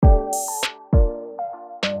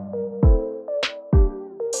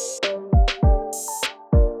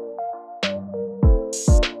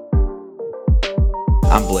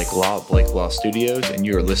Blake Law of Blake Law Studios, and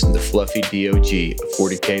you are listening to Fluffy DOG, a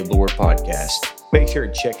 40K lore podcast. Make sure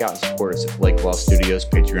to check out and support us at Blake Law Studios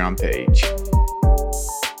Patreon page.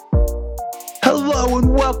 Hello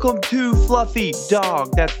and welcome to Fluffy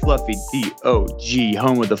Dog. That's Fluffy DOG,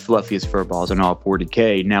 home of the fluffiest furballs in all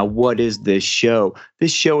 40K. Now, what is this show?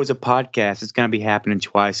 This show is a podcast. It's going to be happening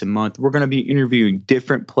twice a month. We're going to be interviewing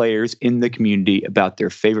different players in the community about their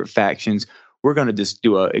favorite factions. We're going to just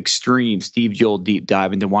do an extreme Steve Joel deep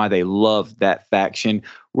dive into why they love that faction.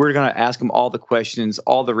 We're going to ask them all the questions,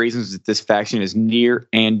 all the reasons that this faction is near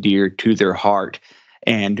and dear to their heart.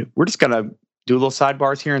 And we're just going to do little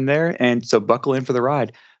sidebars here and there. And so buckle in for the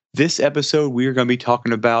ride. This episode, we are going to be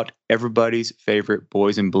talking about everybody's favorite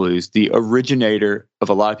boys in blues, the originator of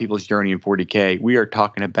a lot of people's journey in 40K. We are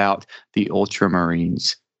talking about the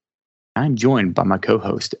Ultramarines. I'm joined by my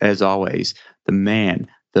co-host, as always, the man,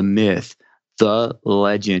 the myth, the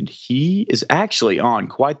legend. He is actually on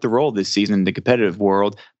quite the roll this season in the competitive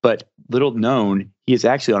world, but little known, he is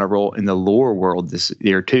actually on a roll in the lore world this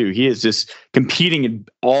year too. He is just competing in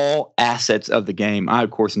all assets of the game. I,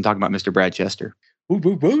 of course, am talking about Mr. Brad Chester. Woot,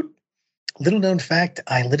 woot, woot. Little known fact,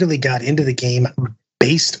 I literally got into the game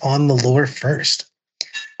based on the lore first.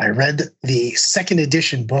 I read the second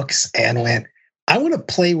edition books and went, I want to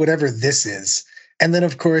play whatever this is. And then,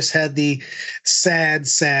 of course, had the sad,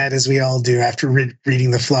 as we all do after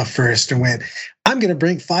reading the fluff first, and went, I'm going to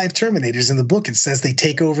bring 5 Terminators in the book. It says they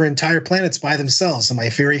take over entire planets by themselves. In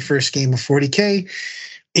my very first game of 40K,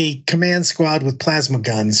 a command squad with plasma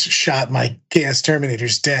guns shot my Chaos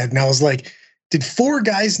Terminators dead. And I was like, did 4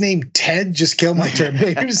 guys named Ted just kill my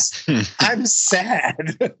Terminators? I'm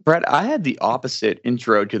sad. Brad, I had the opposite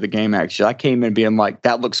intro to the game, actually. I came in being like,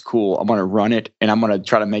 that looks cool. I'm going to run it, and I'm going to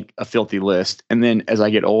try to make a filthy list. And then as I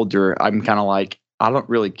get older, I'm kind of like, I don't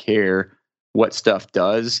really care what stuff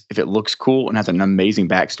does if it looks cool and has an amazing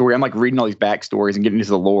backstory. I'm like reading all these backstories and getting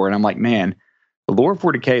into the lore, and I'm like, man, the lore of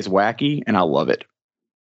 40K is wacky, and I love it.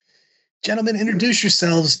 Gentlemen, introduce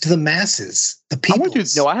yourselves to the masses, the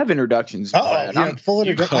people. I have introductions. Oh, full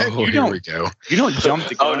introduction. Here we go. You don't jump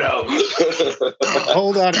to Oh, no.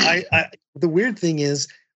 Hold on. The weird thing is,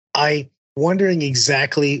 I'm wondering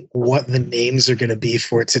exactly what the names are going to be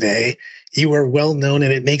for today. You are well known,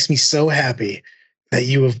 and it makes me so happy that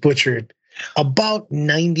you have butchered about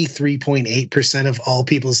 93.8% of all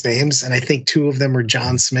people's names, and I think 2 of them are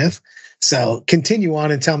John Smith. So continue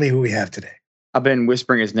on and tell me who we have today. I've been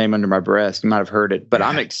whispering his name under my breath. You might have heard it, but yeah.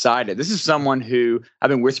 I'm excited. This is someone who I've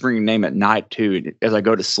been whispering his name at night too, as I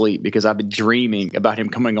go to sleep, because I've been dreaming about him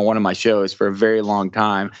coming on one of my shows for a very long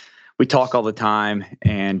time. We talk all the time,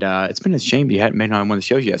 and it's been a shame he hadn't made on one of the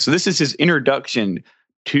shows yet. So this is his introduction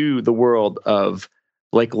to the world of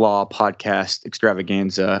Blake Law podcast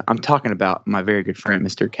extravaganza. I'm talking about my very good friend,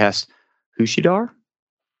 Mr. Cass Hushidar.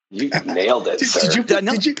 You nailed it, sir.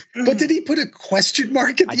 But did he put a question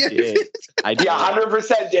mark at the end of it? I did. Yeah,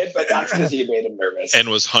 100% did, but that's because he made him nervous. And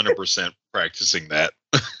was 100% practicing that,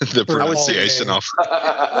 the pronunciation of.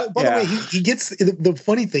 By the way, he gets, the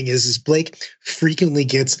funny thing is Blake frequently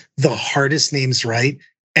gets the hardest names right.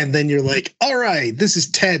 And then you're like, all right, this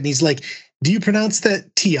is Ted. And he's like, do you pronounce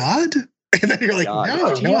that Tiad? And then you're like,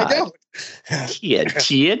 no, I don't. Tiad.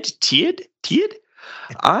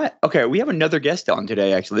 Okay, we have another guest on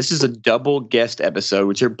today, actually. This is a double guest episode,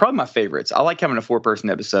 which are probably my favorites. I like having a 4-person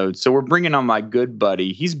episode. So we're bringing on my good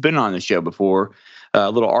buddy. He's been on the show before,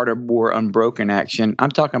 a little Art of War Unbroken action. I'm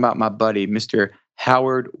talking about my buddy, Mr.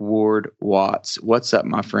 Howard Ward Watts. What's up,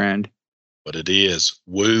 my friend? What it is.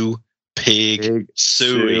 Woo, pig,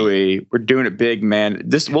 suey. We're doing it big, man.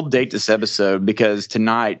 We'll date this episode because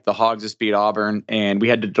tonight the Hogs just beat Auburn, and we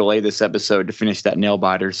had to delay this episode to finish that nail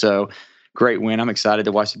biter. So great win. I'm excited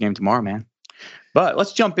to watch the game tomorrow, man. But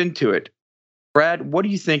let's jump into it. Brad, what do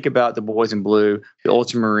you think about the boys in blue, the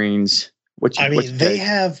Ultramarines? They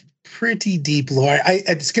have pretty deep lore.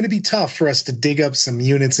 It's going to be tough for us to dig up some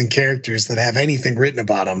units and characters that have anything written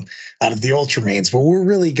about them out of the Ultramarines, but we'll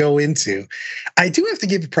really go into. I do have to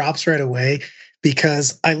give props right away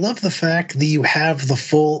because I love the fact that you have the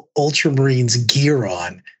full Ultramarines gear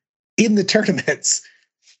on in the tournaments,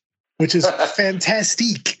 which is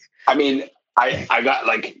fantastic. I mean, I got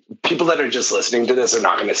like people that are just listening to this are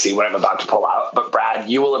not going to see what I'm about to pull out, but Brad,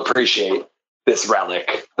 you will appreciate this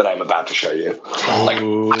relic that I'm about to show you. Like,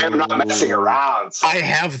 I am not messing around. I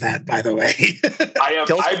have that, by the way.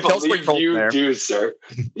 I believe you do, sir.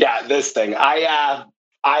 Yeah, this thing.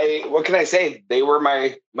 What can I say? They were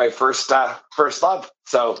my first love.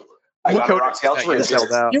 So I got a rock guys,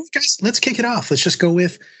 let's kick it off. Let's just go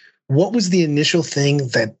with, what was the initial thing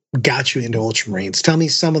that got you into Ultramarines? Tell me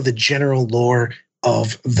some of the general lore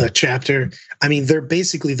of the chapter. I mean, they're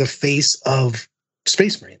basically the face of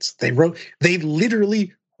Space Marines. They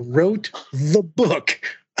literally wrote the book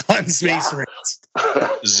on Space Marines.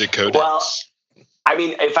 The codex. Well, I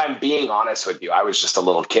mean, if I'm being honest with you, I was just a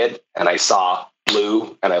little kid and I saw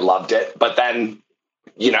Blue and I loved it. But then,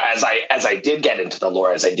 as I did get into the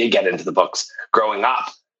lore, as I did get into the books growing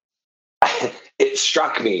up, it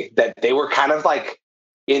struck me that they were kind of like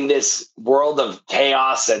in this world of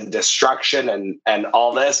chaos and destruction and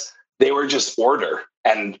all this. They were just order.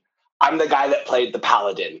 And I'm the guy that played the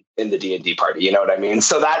paladin in the D&D party. You know what I mean?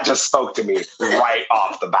 So that just spoke to me right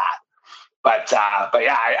off the bat. But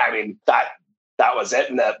yeah, I mean, that was it.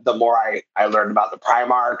 And the more I learned about the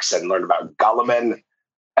Primarchs and learned about Gulliman,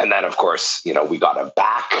 and then of course, we got it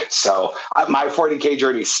back. So my 40K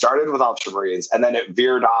journey started with Ultramarines, and then it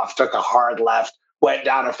veered off, took a hard left, went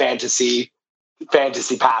down a fantasy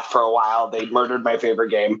path for a while. They murdered my favorite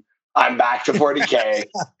game. I'm back to 40K,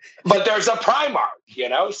 but there's a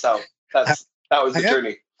Primarch, so that was the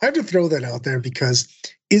journey. I have to throw that out there because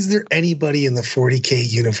is there anybody in the 40K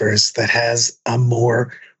universe that has a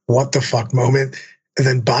more what the fuck moment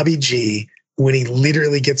than Bobby G when he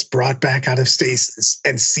literally gets brought back out of stasis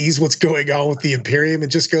and sees what's going on with the Imperium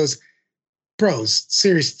and just goes, bros,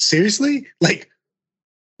 seriously? Like,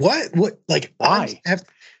 what? Like, why?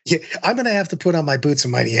 I'm going to have to put on my boots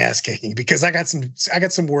and mighty ass kicking because I got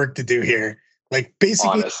some work to do here. Like,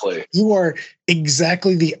 basically, honestly, you are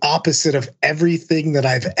exactly the opposite of everything that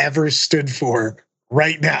I've ever stood for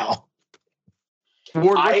right now.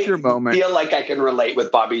 Ward, what's your moment? I feel like I can relate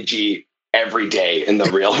with Bobby G every day in the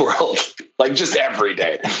real world. Like, just every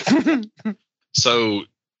day. So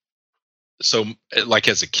like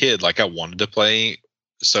as a kid, like I wanted to play.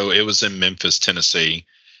 So it was in Memphis, Tennessee.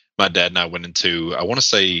 My dad and I went into, I want to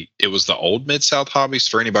say it was the old Mid-South Hobbies.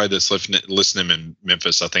 For anybody that's listening in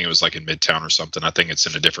Memphis, I think it was like in Midtown or something. I think it's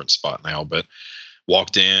in a different spot now, but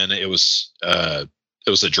walked in, it was a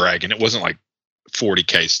dragon. It wasn't like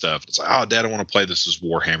 40K stuff. It's like, oh, Dad, I want to play this as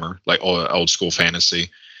Warhammer, like old school fantasy.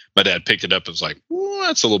 My dad picked it up and was like, well,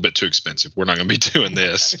 that's a little bit too expensive. We're not going to be doing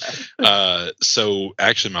this. So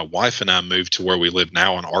actually, my wife and I moved to where we live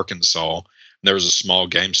now in Arkansas. And there was a small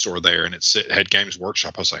game store there, and it had Games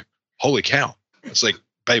Workshop. I was like, holy cow. It's like,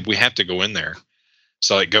 babe, we have to go in there.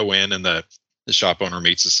 So I go in, and the shop owner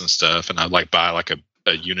meets us and stuff, and I buy like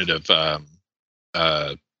a unit of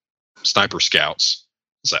sniper scouts.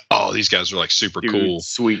 It's like, oh, these guys are like super cool.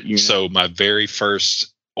 Sweet unit. So my very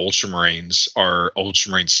first Ultramarines are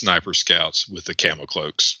Ultramarine sniper scouts with the camo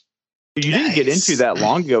cloaks. You didn't get into that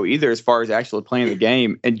long ago either, as far as actually playing the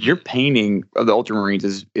game. And your painting of the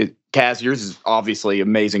Ultramarines Kaz, yours is obviously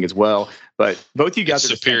amazing as well. But both of you guys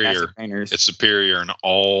are superior painters. It's superior in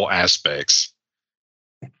all aspects.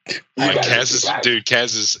 Like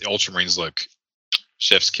Kaz's Ultramarines look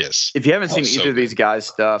chef's kiss. If you haven't seen either of these guys'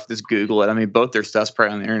 stuff, just Google it. I mean, both their stuff's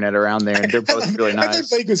probably on the internet around there, and they're both really nice. I thought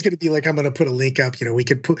Blake was going to be like, I'm going to put a link up. We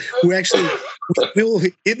could put. We'll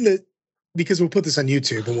because we'll put this on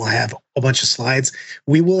YouTube and we'll have a bunch of slides.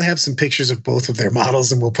 We will have some pictures of both of their models,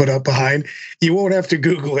 and we'll put up behind. You won't have to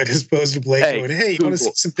Google it as opposed to Blake going, "Hey, you want to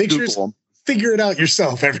see some pictures? Figure it out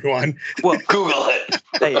yourself, everyone." Well, Google it.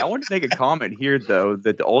 Hey, I want to make a comment here, though,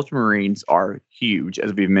 that the Ultramarines are huge,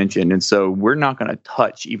 as we've mentioned. And so we're not going to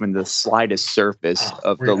touch even the slightest surface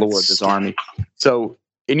of the lore of this army. So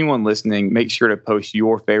anyone listening, make sure to post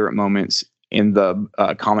your favorite moments in the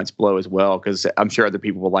comments below as well, because I'm sure other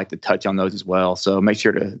people would like to touch on those as well. So make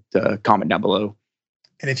sure to comment down below.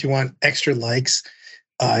 And if you want extra likes,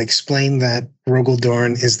 explain that Rogel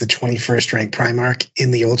Dorn is the 21st ranked Primarch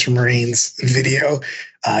in the Ultramarines video,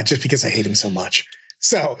 just because I hate him so much.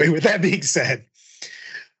 So with that being said,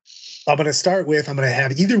 I'm going to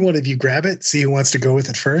have either one of you grab it, see who wants to go with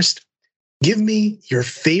it first. Give me your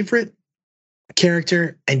favorite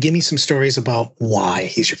character and give me some stories about why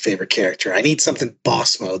he's your favorite character. I need something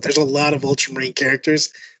boss mode. There's a lot of Ultramarine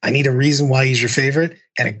characters. I need a reason why he's your favorite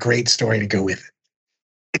and a great story to go with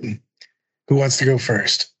it. Who wants to go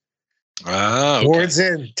first? Okay. Ward's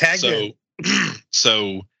in. Tag in.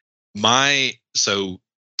 So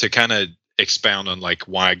to kind of expound on like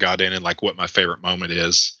why I got in and like what my favorite moment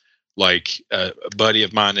is, like a buddy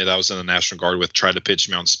of mine that I was in the National Guard with tried to pitch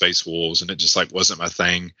me on Space Wolves, and it just like wasn't my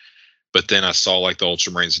thing. But then I saw like the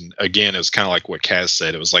Ultramarines, and again, it was kind of like what Kaz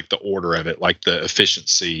said. It was like the order of it, like the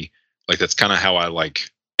efficiency. Like that's kind of how I like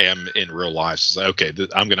am in real life. So it's like, okay,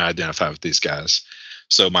 I'm going to identify with these guys.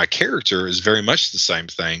 So my character is very much the same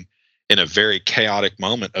thing in a very chaotic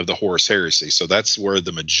moment of the Horus Heresy. So that's where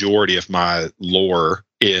the majority of my lore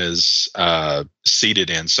is seated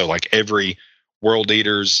in. So like every World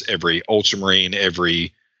Eaters, every Ultramarine,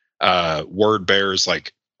 every Word Bears,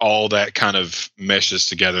 like all that kind of meshes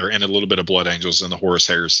together, and a little bit of Blood Angels and the Horus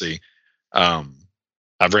Heresy.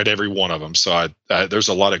 I've read every one of them, so there's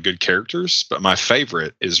a lot of good characters, but my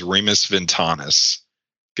favorite is Remus Ventanus,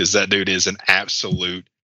 because that dude is an absolute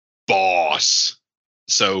boss.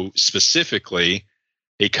 So specifically,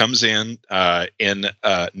 he comes in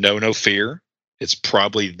Know No Fear. It's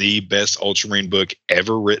probably the best Ultramarine book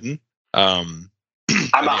ever written. I'm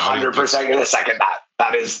 100% going to second that.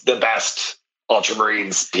 That is the best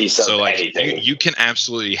Ultramarines piece of anything. You can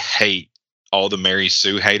absolutely hate all the Mary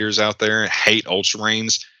Sue haters out there, hate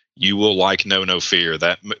Ultramarines. You will like Know No Fear.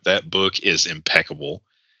 That book is impeccable.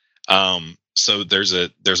 So there's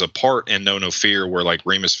a part in Know No Fear where like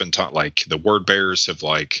Remus Ventanus, like the Word Bearers have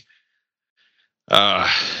like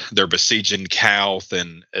they're besieging Calth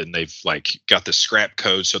and they've like got the scrap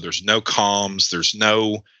code, so there's no comms, there's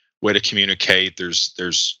no way to communicate,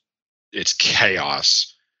 it's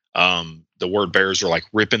chaos. The Word Bearers are like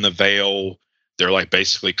ripping the veil. They're like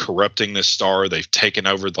basically corrupting the star. They've taken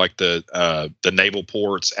over like the naval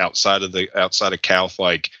ports outside of Calth,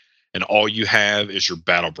 like, and all you have is your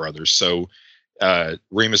battle brothers. So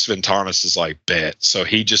Remus Ventanus is like, bet. So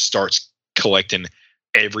he just starts collecting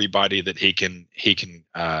everybody that he can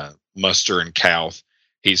muster in Calth.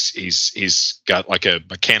 He's got like a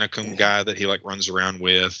Mechanicum guy that he like runs around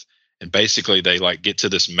with, and basically they like get to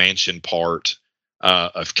this mansion part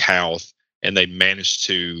of Calth, and they manage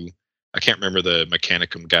to, I can't remember the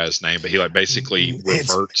Mechanicum guy's name, but he like basically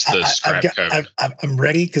reverts the scrap code. I'm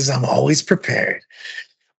ready because I'm always prepared.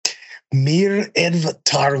 Mir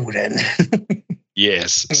Edvatarwren.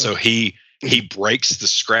 Yes. So he breaks the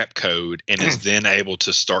scrap code and is then able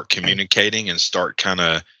to start communicating and start kind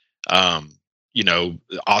of,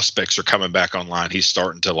 aspects are coming back online. He's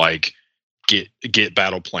starting to like get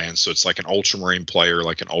battle plans. So it's like an Ultramarine player,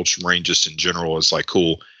 like an Ultramarine just in general is like,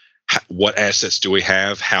 cool. What assets do we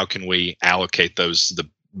have? How can we allocate those the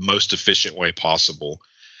most efficient way possible?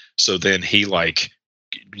 So then he like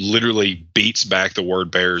literally beats back the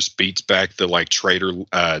Word Bearers, beats back the like traitor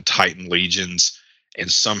Titan legions, and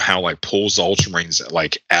somehow like pulls the Ultramarines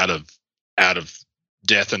like out of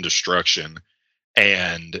death and destruction,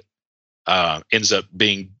 and ends up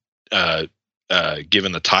being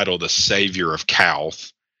given the title the Savior of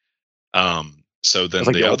Calth. So then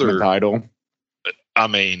like the other title. I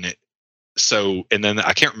mean, so, and then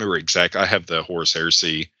I can't remember exactly. I have the Horus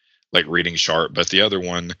Heresy like reading chart, but the other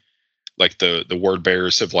one, like the Word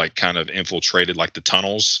Bearers have like kind of infiltrated like the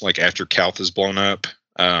tunnels, like after Calth is blown up.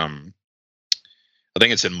 I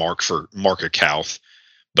think it's in Mark of Calth,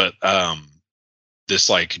 but this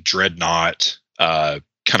like dreadnought kind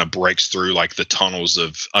of breaks through like the tunnels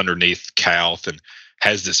of underneath Calth and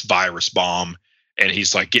has this virus bomb. And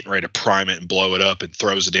he's like getting ready to prime it and blow it up and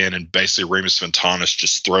throws it in. And basically Remus Ventanus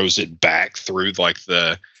just throws it back through like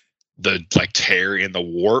the like tear in the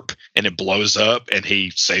warp, and it blows up and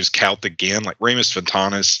he saves Calth again. Like Remus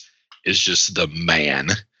Ventanus is just the man.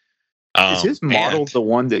 Is his model the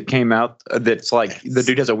one that came out that's like the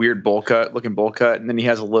dude has a weird bowl cut, and then he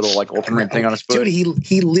has a little like Ultramarine thing on his foot? Dude,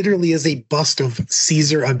 he literally is a bust of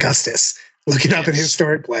Caesar Augustus. Looking up in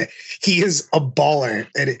historic play, he is a baller.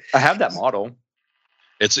 And I have that model.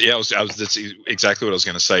 That's exactly what I was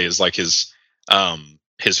going to say. Is like his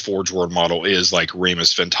Forge World model is like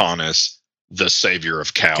Remus Ventanus, the Savior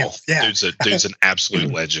of Calth. Yeah. Dude's an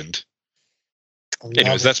absolute legend.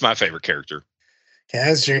 Anyways, that's my favorite character.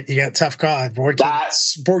 Yeah, you got tough God. Board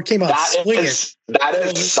came out swinging. That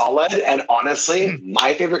is solid. And honestly,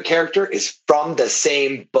 my favorite character is from the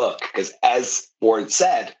same book because, as Ward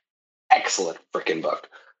said, excellent freaking book.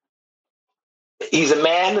 He's a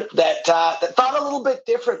man that thought a little bit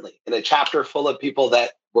differently in a chapter full of people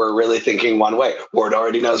that were really thinking one way. Ward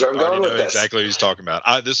already knows where I'm going with this. Exactly what he's talking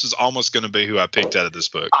about. This is almost going to be who I picked out of this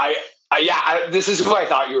book. This is who I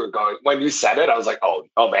thought you were going. When you said it, I was like,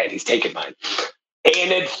 oh man, he's taking mine.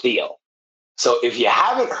 Aenid Thiel. So if you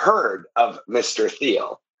haven't heard of Mr.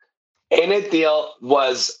 Thiel, Aenid Thiel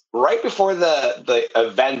was right before the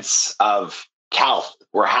events of Calth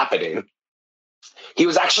were happening. He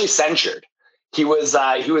was actually censured. He was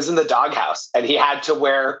in the doghouse, and he had to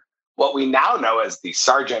wear what we now know as the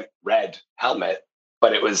Sergeant Red helmet,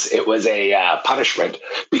 but it was a punishment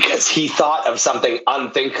because he thought of something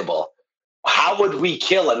unthinkable. How would we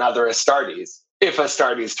kill another Astartes if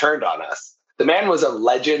Astartes turned on us? The man was a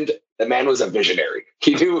legend. The man was a visionary.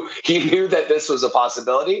 He knew that this was a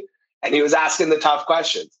possibility, and he was asking the tough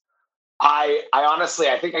questions. I honestly,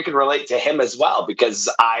 I think I can relate to him as well because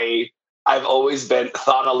I've always been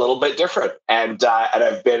thought a little bit different, and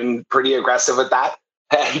I've been pretty aggressive with that,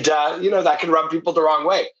 and that can rub people the wrong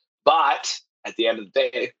way. But at the end of the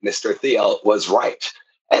day, Mr. Thiel was right.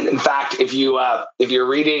 And in fact, if you're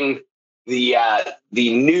reading the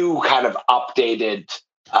new kind of updated,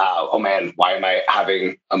 oh man, why am I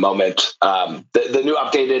having a moment? The new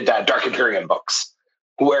updated Dark Imperium books,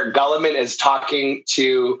 where Gulliman is talking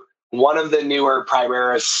to one of the newer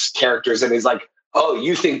Primaris characters, and he's like, "Oh,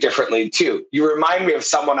 you think differently too. You remind me of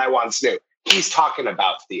someone I once knew." He's talking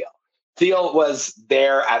about Thiel. Thiel was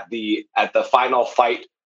there at the final fight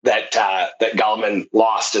that Gulliman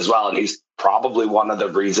lost as well, and he's probably one of the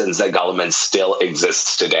reasons that Gulliman still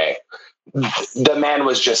exists today. The man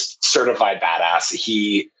was just certified badass.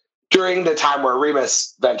 He, during the time where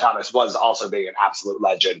Remus Ventanus was also being an absolute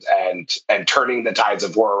legend and turning the tides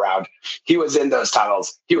of war around, he was in those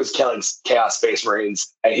tunnels. He was killing Chaos Space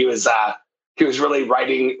Marines, and he was really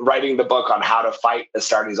writing the book on how to fight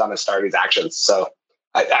Astartes on Astartes actions. So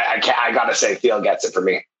I gotta say, Thiel gets it for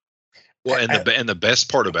me. Well, and the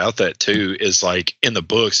best part about that too is, like, in the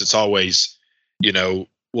books, it's always,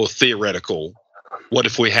 theoretical. What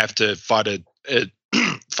if we have to fight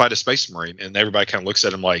a Space Marine? And everybody kind of looks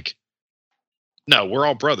at him like, no, we're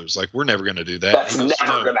all brothers. Like, we're never going to do that. That's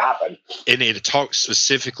never going to happen. And it talks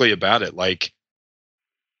specifically about it. Like,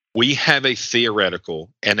 we have a theoretical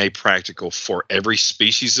and a practical for every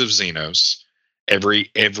species of Xenos,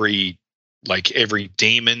 every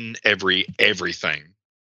demon, everything.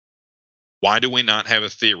 Why do we not have a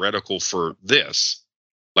theoretical for this?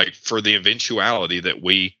 Like, for the eventuality that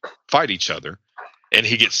we fight each other. And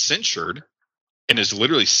he gets censured and is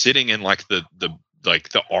literally sitting in like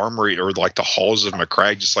the armory or like the halls of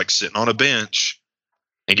McCrag, just like sitting on a bench.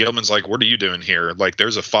 And Gilman's like, "What are you doing here? Like,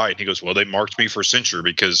 there's a fight." And he goes, "Well, they marked me for censure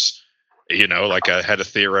because, like, I had a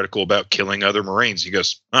theoretical about killing other Marines." He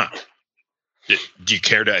goes, "Huh. Do you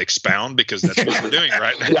care to expound? Because that's what we're doing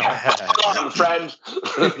right now." Yeah. Come on, friend.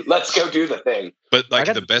 Let's go do the thing. But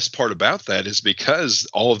like, the best part about that is because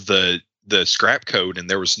all of the scrap code, and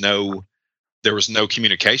there was no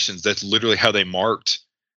communications. That's literally how they marked,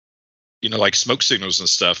 like smoke signals and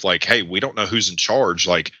stuff. Like, hey, we don't know who's in charge.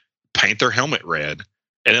 Like, paint their helmet red.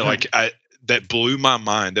 And it, that blew my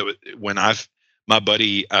mind. That when my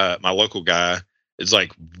buddy, my local guy, is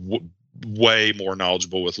like way more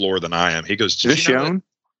knowledgeable with lore than I am. He goes, "Did you know that?"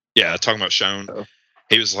 Yeah, talking about Shone. Oh.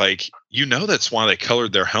 He was like, "That's why they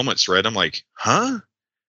colored their helmets red." I'm like, "Huh?"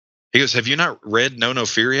 He goes, "Have you not read No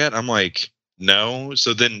Fear yet?" I'm like, "No."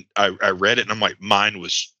 So then I read it, and I'm like, mine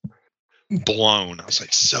was blown. I was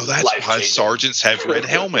like, so that's why sergeants have red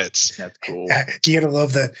helmets. That's cool. You gotta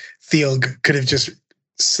love that Thiel could have just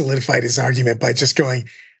solidified his argument by just going,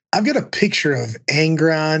 "I've got a picture of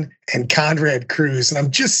Angron and Conrad Cruz, and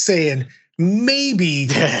I'm just saying maybe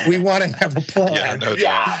we want to have a plan."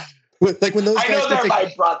 Yeah. Like when those guys, I know they're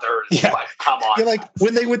my brothers. Yeah. But come on. You're like,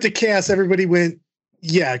 when they went to Chaos, everybody went,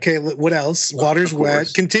 "Yeah, okay, what else? Water's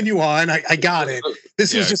wet. Continue on. I got it.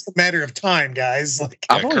 This was just a matter of time, guys." Like,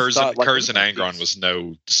 Kurz and Angron was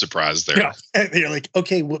no surprise there. Yeah. And you're like,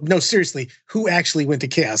 okay, well, no, seriously, who actually went to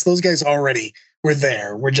Chaos? Those guys already were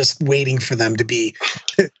there. We're just waiting for them to be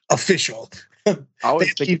official. I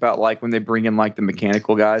always think about, like, when they bring in, like, the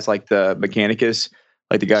mechanical guys, like the Mechanicus,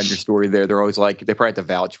 like the guy in your story there. They're always like, they probably have to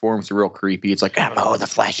vouch for him. It's real creepy. It's like, "Oh, the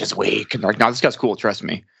Flash is weak." And they're like, "No, this guy's cool. Trust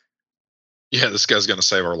me." Yeah, this guy's going to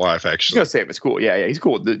save our life, actually. He's going to save us. Cool. Yeah, he's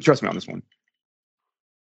cool. Trust me on this one.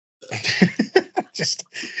 Just,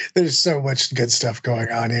 there's so much good stuff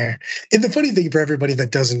going on here. And the funny thing for everybody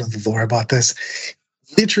that doesn't know the lore about this,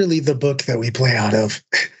 literally the book that we play out of,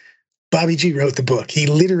 Bobby G wrote the book. He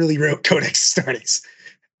literally wrote Codex Astartes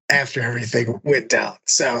after everything went down.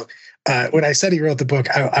 So when I said he wrote the book,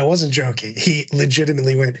 I wasn't joking. He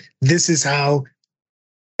legitimately went, "This is how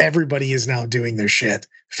everybody is now doing their shit.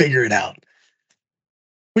 Figure it out."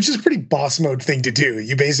 Which is a pretty boss mode thing to do.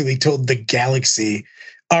 You basically told the galaxy,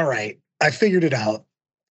 "All right, I figured it out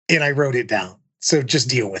and I wrote it down. So just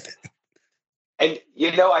deal with it." And,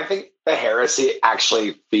 I think the heresy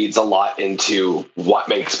actually feeds a lot into what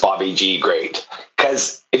makes Bobby G great.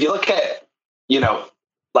 Because if you look at,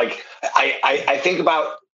 like, I think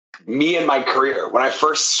about me and my career. When I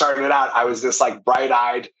first started out, I was this, like,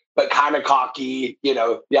 bright-eyed, but kind of cocky,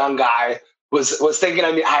 young guy, was thinking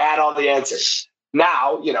I had all the answers.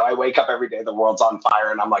 Now, I wake up every day, the world's on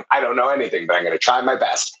fire, and I'm like, I don't know anything, but I'm going to try my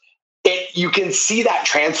best. You can see that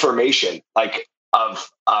transformation, like, of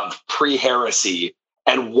pre-heresy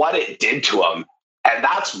and what it did to him. And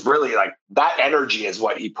that's really, like, that energy is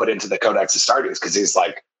what he put into the Codex Astartes, because he's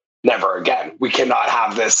like, never again. We cannot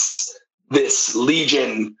have this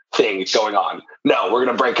Legion thing going on. No, we're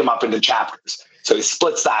going to break him up into chapters. So he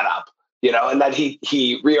splits that up, and then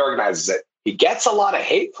he reorganizes it. He gets a lot of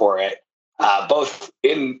hate for it. both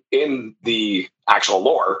in the actual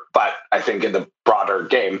lore, but I think in the broader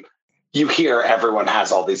game, you hear everyone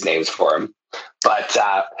has all these names for him. But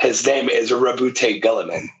his name is Rabute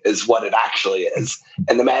Gilliman, is what it actually is.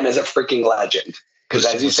 And the man is a freaking legend. Because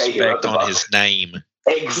as you say, he wrote the book. His name.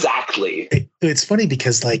 Exactly. It's funny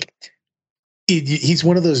because like he's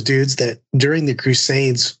one of those dudes that during the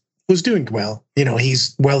Crusades was doing well. You know,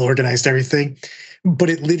 he's well organized, everything. But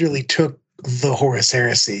it literally took the Horus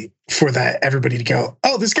Heresy for that everybody to go,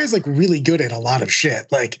 oh, this guy's like really good at a lot of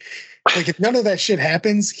shit. Like if none of that shit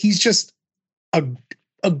happens, he's just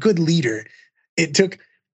a good leader. It took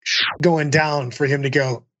going down for him to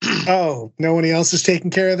go, oh, no one else is taking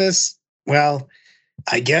care of this? Well,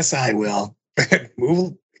 I guess I will.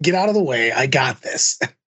 Get out of the way. I got this.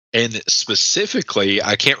 And specifically,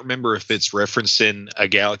 I can't remember if it's referenced in A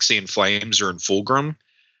Galaxy in Flames or in Fulgrim.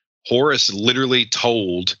 Horus literally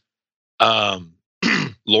told Lorgar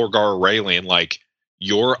Aurelian, like,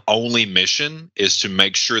 your only mission is to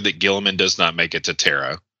make sure that Gilliman does not make it to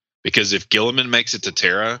Terra. Because if Gilliman makes it to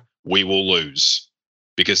Terra, we will lose.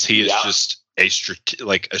 Because he is just a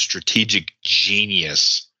strategic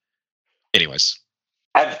genius. Anyways.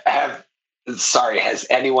 Has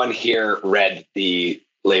anyone here read the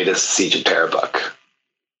latest Siege of Terra book?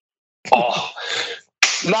 Oh,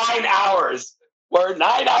 9 hours. We're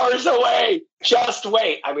 9 hours away. Just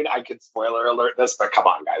wait. I mean, I could spoiler alert this, but come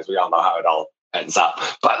on, guys. We all know how it all ends up.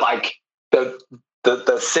 But like the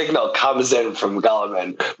signal comes in from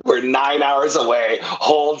Gulliman. We're 9 hours away.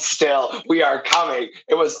 Hold still. We are coming.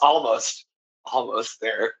 It was almost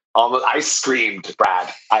there. Almost. I screamed,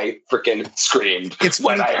 Brad. I freaking screamed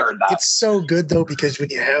when I heard that. It's so good though, because when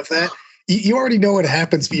you have that, you already know what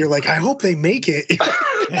happens, but you're like, I hope they make it.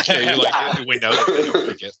 Yeah, you're like, we know that they don't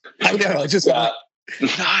make it. I know. Just 9 hours.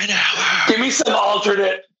 Give me some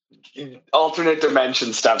alternate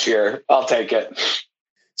dimension stuff here. I'll take it.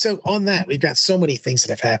 So on that, we've got so many things that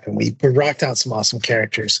have happened. We rocked out some awesome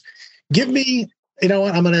characters. Give me, you know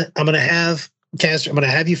what? I'm gonna have Caster. I'm gonna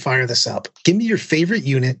have you fire this up. Give me your favorite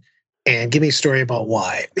unit and give me a story about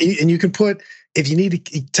why. And you can put, if you need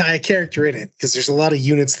to tie a character in it, because there's a lot of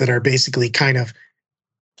units that are basically kind of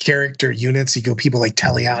character units. You go people like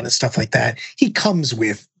Teleon and stuff like that. He comes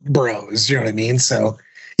with bros, you know what I mean? So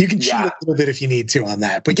you can cheat a little bit if you need to on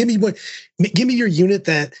that. But give me your unit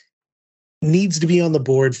that needs to be on the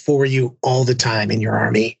board for you all the time in your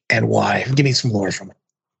army and why. Give me some lore from it.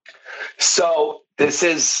 So this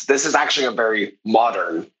is actually a very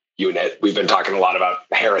modern unit. We've been talking a lot about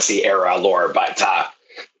Heresy era lore, but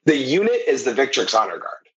the unit is the Victrix Honor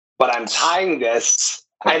Guard. But I'm tying this,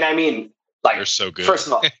 and I mean, like, they're so good. First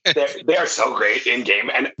of all, they are so great in game,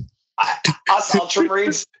 and us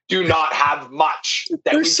Ultramarines do not have much that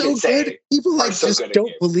they're we so can good. say. People like just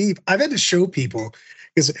don't believe. I've had to show people.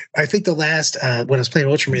 Because I think the last, when I was playing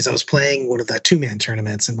Ultramarines, I was playing one of the 2-man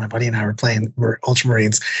tournaments, and my buddy and I were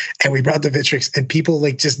Ultramarines, and we brought the Victrix, and people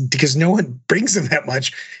like, just because no one brings them that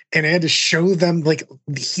much, and I had to show them like,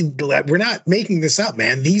 we're not making this up,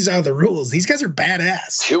 man. These are the rules. These guys are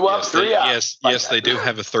badass. 2 up, 3 up. Yes, they do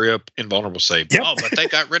have a 3-up invulnerable save. Yep. Oh, but they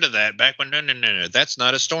got rid of that back when. No. That's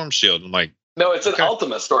not a storm shield. I'm like, no, it's an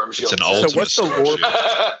Ultima Storm Shield. It's an Ultima. So what's the lore?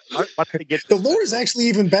 The lore is actually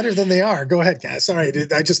even better than they are. Go ahead, guys. Sorry,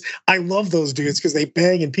 dude. I love those dudes because they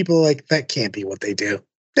bang and people are like, that can't be what they do.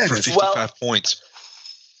 For 55 points.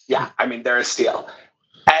 Yeah, I mean, they're a steal.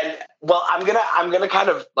 And well, I'm gonna kind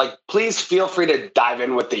of like, please feel free to dive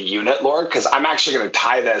in with the unit lore, because I'm actually gonna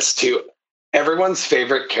tie this to everyone's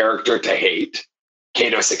favorite character to hate,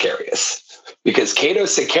 Cato Sicarius. Because Cato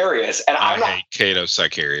Sicarius, and I hate Cato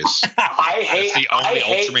Sicarius. I hate the only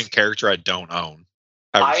Ultramarine character I don't own.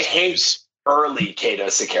 I hate early Cato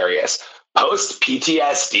Sicarius. Post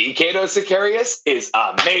PTSD Cato Sicarius is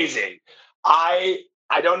amazing. I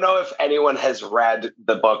don't know if anyone has read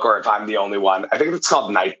the book or if I'm the only one. I think it's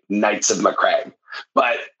called Knights of Macrae.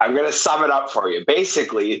 But I'm going to sum it up for you.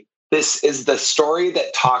 Basically, this is the story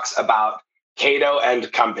that talks about Cato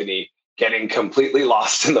and company getting completely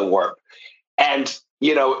lost in the warp. And,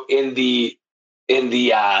 you know, in the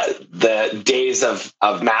days of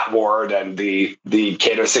Matt Ward and the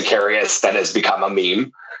Cato Sicarius that has become a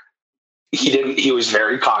meme, he was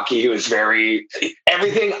very cocky. He was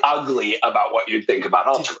everything ugly about what you'd think about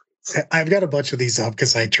Ultramarines. I've got a bunch of these up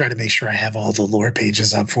because I try to make sure I have all the lore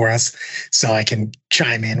pages up for us so I can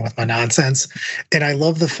chime in with my nonsense. And I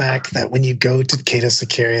love the fact that when you go to Cato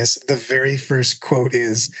Sicarius, the very first quote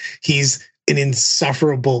is, he's an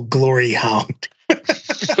insufferable glory hound. You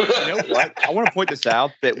know what? I want to point this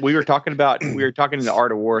out that we were talking in the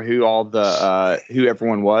Art of War who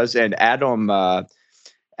everyone was, and Adam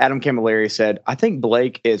Adam Camilleri said, I think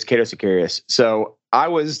Blake is Kato Sicarius. So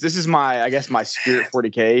this is my Spirit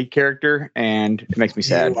 40K character, and it makes me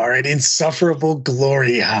sad. You are an insufferable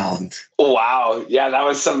glory hound. Wow. Yeah, that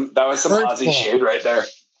was some Aussie shade right there.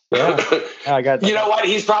 Yeah. I got. You know what?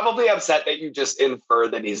 He's probably upset that you just infer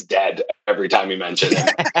that he's dead every time you mention him.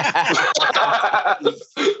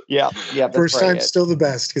 Yeah. First time, still the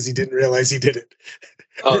best because he didn't realize he did it.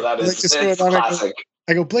 Oh, that is classic.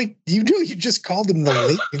 I go, Blake, you just called him the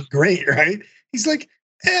late and great, right? He's like,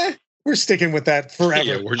 we're sticking with that forever.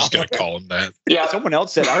 Yeah, we're just gonna call him that. Yeah. Someone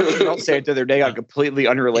else said. I heard someone else say it the other day on a completely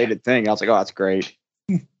unrelated thing. I was like, oh, that's great.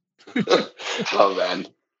 Oh man.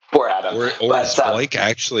 Poor Adam. Or is Blake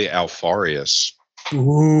actually Alfarius?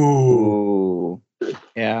 Ooh.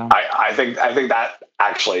 Yeah. I think that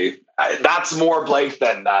actually that's more Blake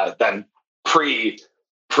than pre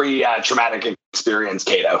traumatic experience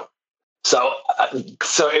Kato. So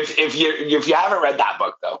if you haven't read that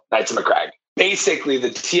book though, Knights of McCrag, basically the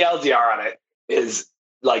TLDR on it is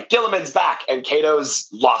like Gilliman's back and Kato's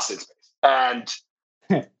lost his face and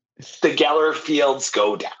the Geller fields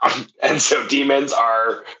go down. And so demons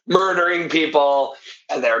are murdering people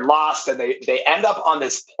and they're lost and they end up on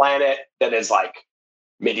this planet that is like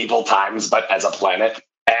medieval times, but as a planet.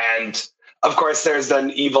 And of course, there's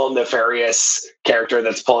an evil, nefarious character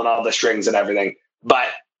that's pulling all the strings and everything, but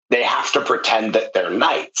they have to pretend that they're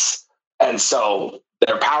knights. And so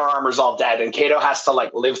their power armor's all dead. And Kato has to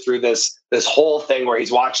like live through this whole thing where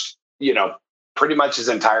he's watched, pretty much his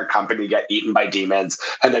entire company get eaten by demons.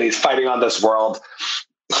 And then he's fighting on this world.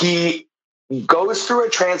 He goes through a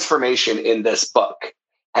transformation in this book.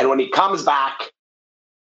 And when he comes back,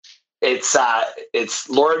 it's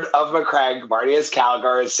Lord of McCrag, Marnius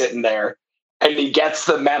Calgar is sitting there, and he gets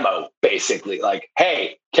the memo, basically, like,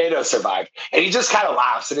 hey, Kato survived. And he just kind of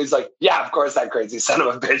laughs, and he's like, yeah, of course that crazy son of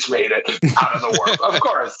a bitch made it out of the world. Of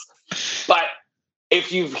course. But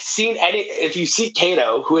if you see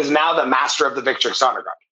Kato, who is now the master of the Victrix Honor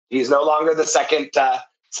Guard, he's no longer the second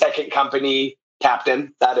company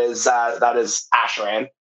captain. That is Asheran.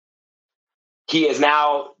 He is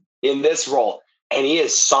now in this role, and he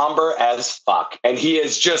is somber as fuck. And he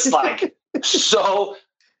is just like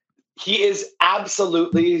he is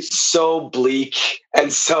absolutely so bleak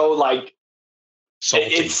and so like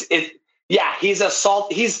salty. He's a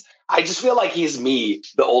salt. I just feel like he's me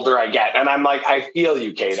the older I get. And I'm like, I feel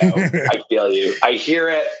you, Kato. I feel you. I hear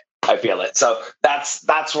it. I feel it. So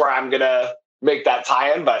that's where I'm going to make that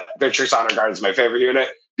tie-in. But Victrix Honor Guard is my favorite unit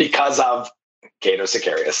because of Kato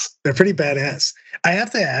Sicarius. They're pretty badass. I have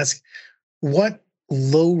to ask, what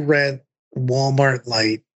low-rent Walmart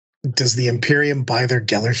light does the Imperium buy their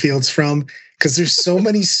Geller fields from? Because there's so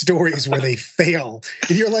many stories where they fail.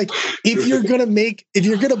 And you're like, if you're gonna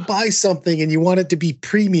buy something and you want it to be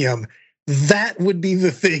premium, that would be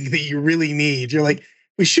the thing that you really need. You're like,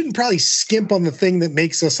 we shouldn't probably skimp on the thing that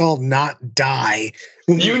makes us all not die.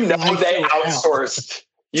 They outsourced.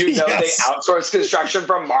 They outsourced construction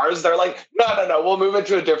from Mars. They're like, no, we'll move it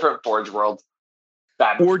to a different Forge world.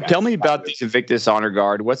 Tell me about these Invictus Honor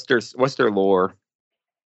Guard. What's their lore?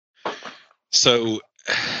 So,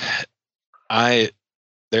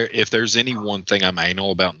 if there's any one thing I'm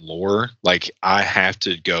anal about in lore, like I have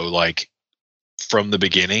to go like from the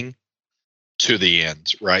beginning to the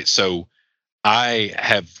end, right? So I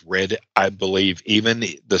have read, I believe, even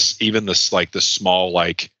this like the small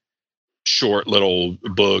like short little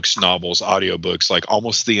books, novels, audiobooks, like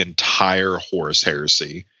almost the entire Horus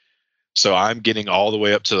Heresy. So I'm getting all the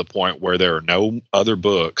way up to the point where there are no other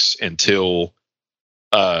books until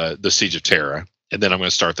the Siege of Terra, and then I'm going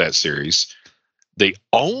to start that series. The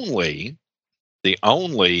only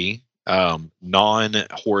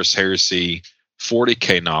non-Horus Heresy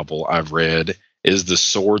 40K novel I've read is The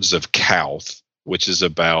Swords of Kauth, which is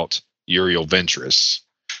about Uriel Ventress.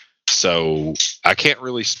 So I can't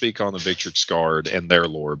really speak on the Victrix Guard and their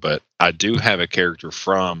lore, but I do have a character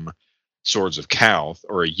from Swords of Kauth,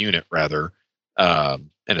 or a unit rather.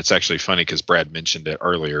 And it's actually funny because Brad mentioned it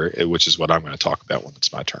earlier, which is what I'm going to talk about when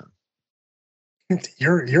it's my turn.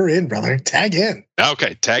 You're in, brother. Tag in.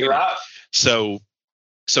 Okay, tag in. So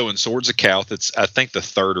in Swords of Kauth, it's I think the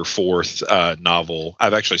third or fourth novel.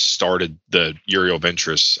 I've actually started the Uriel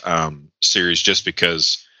Ventress series just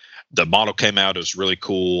because the model came out. It was really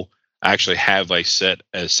cool. I actually have a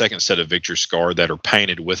second set of Victrix Guard that are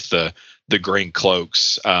painted with the green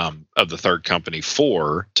cloaks of the third company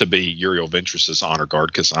to be Uriel Ventress's honor guard,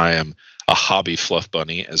 because I am a hobby fluff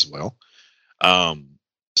bunny as well.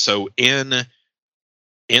 So in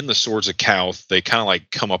the Swords of Kauth, they kind of like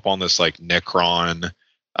come up on this like Necron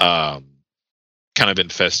kind of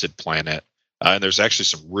infested planet. And there's actually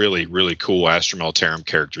some really, really cool Astra Militarum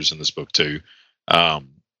characters in this book too.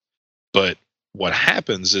 But what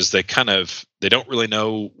happens is they don't really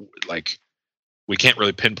know, like, we can't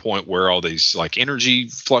really pinpoint where all these like energy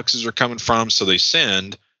fluxes are coming from. So they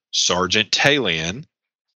send Sergeant Talion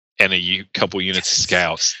and a couple units of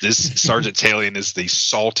scouts. This Sergeant Talion is the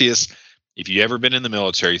saltiest. If you've ever been in the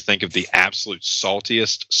military, think of the absolute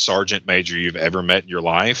saltiest sergeant major you've ever met in your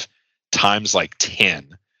life times like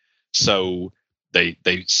 10. So they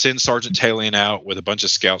send Sergeant Talion out with a bunch of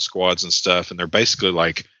scout squads and stuff, and they're basically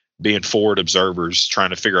like being forward observers, trying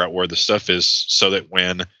to figure out where the stuff is, so that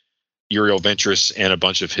when Uriel Ventress and a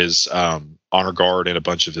bunch of his honor guard and a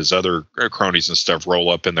bunch of his other cronies and stuff roll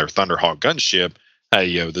up in their Thunderhawk gunship,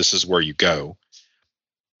 hey, this is where you go.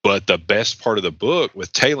 But the best part of the book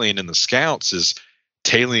with Talion and the scouts is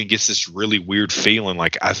Talion gets this really weird feeling,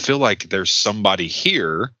 like, I feel like there's somebody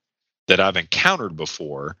here that I've encountered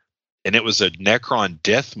before, and it was a Necron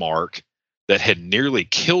death mark that had nearly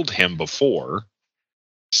killed him before.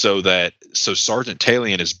 So Sergeant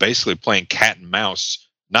Talion is basically playing cat and mouse,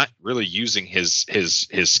 not really using his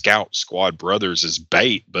scout squad brothers as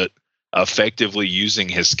bait, but effectively using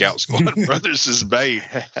his scout squad brothers as bait.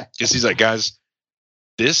 Because he's like, guys,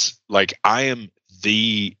 this, like, I am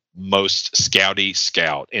the most scouty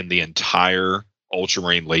scout in the entire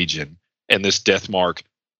Ultramarine Legion, and this death mark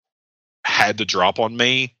had to drop on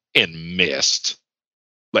me and missed,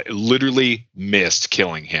 like literally missed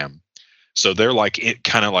killing him. So they're like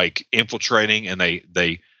kind of like infiltrating, and they're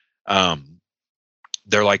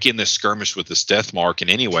like in this skirmish with this death mark.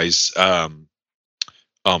 And anyways, oh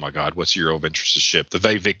my God, what's your of interest ship? The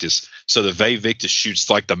Ve Victus. So the Ve Victus shoots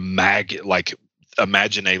like like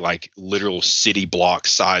imagine a like literal city block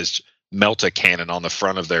sized melta cannon on the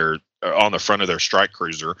front of their strike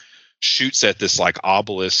cruiser, shoots at this like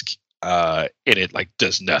obelisk, and it like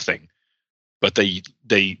does nothing. But they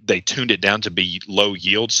tuned it down to be low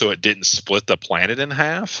yield, so it didn't split the planet in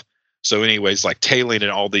half. So anyways, like Talion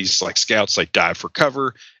and all these like scouts like dive for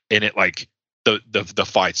cover, and it like the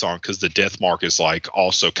fight's on, because the death mark is like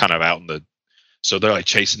also kind of out in the, so they're like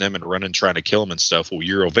chasing them and running, trying to kill them and stuff. Well,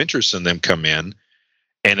 Uriel Ventress and them come in,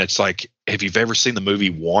 and it's like, if you've ever seen the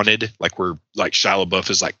movie Wanted, like where like Shia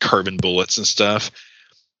LaBeouf is like curving bullets and stuff,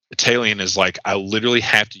 Talion is like, I literally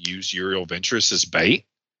have to use Uriel Ventress as bait,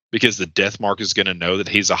 because the death mark is going to know that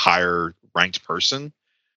he's a higher ranked person.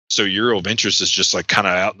 So Uriel Ventress is just like kind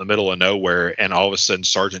of out in the middle of nowhere, and all of a sudden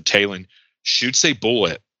Sergeant Talion shoots a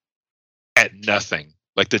bullet at nothing.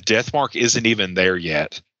 Like the death mark isn't even there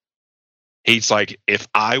yet. He's like, if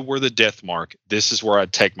I were the death mark, this is where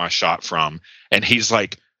I'd take my shot from. And he's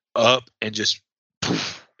like up and just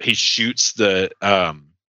poof, he shoots the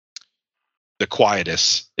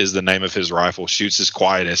Quietus is the name of his rifle, shoots his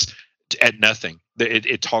Quietus at nothing.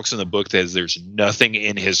 It talks in the book that there's nothing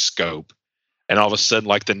in his scope. And all of a sudden,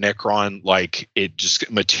 like the Necron, like it just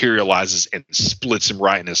materializes and splits him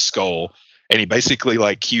right in his skull. And he basically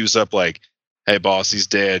like cues up like, hey boss, he's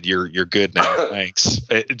dead. You're good now. Thanks.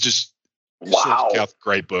 It just, wow.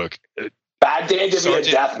 Great book. Bad day to be a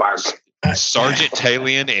death mark. Sergeant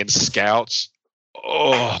Talion and scouts.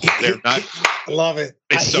 Oh, they're not. I love it.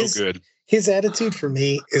 It's so good. His attitude for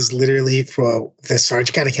me is literally for the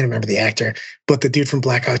sergeant. God, I can't remember the actor, but the dude from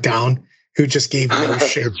Black Hawk Down, who just gave no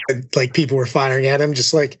shit. Like people were firing at him,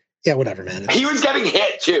 just like, yeah, whatever, man. He was getting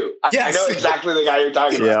hit too. Yes. I know exactly the guy you're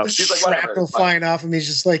talking about. He's like, whatever. Flying off him. He's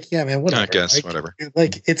just like, yeah, man, whatever. I guess like, whatever.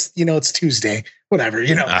 Like it's it's Tuesday, whatever.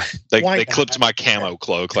 They clipped my camo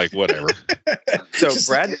cloak, like whatever. So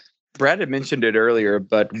Brad had mentioned it earlier,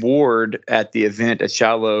 but Ward at the event at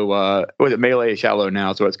Shallow, was it Melee Shallow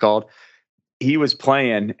now? Is what it's called. He was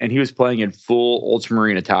playing in full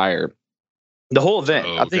Ultramarine attire. The whole event.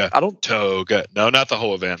 Toga. No, not the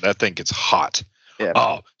whole event. That thing gets hot. Yeah.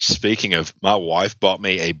 Oh, speaking of, my wife bought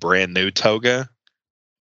me a brand new toga.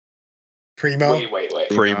 Primo. Wait.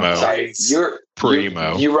 Primo. Sorry, you're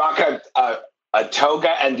Primo. You rock a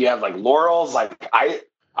toga, and you have like laurels. Like I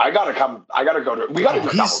gotta go to. We gotta do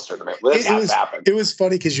a doubles tournament. This has to happen. It was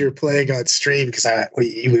funny because you were playing on stream, because I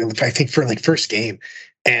think for like first game.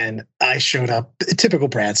 And I showed up typical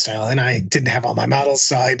Brad style, and I didn't have all my models,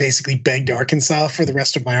 so I basically begged Arkansas for the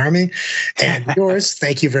rest of my army. And yours,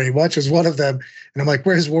 thank you very much, was one of them. And I'm like,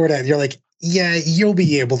 "Where's Ward at?" And you're like, "Yeah, you'll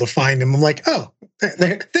be able to find him." I'm like, "Oh,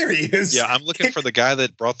 there he is." Yeah, I'm looking for the guy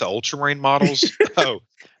that brought the Ultramarine models. Oh,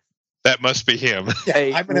 that must be him. Yeah,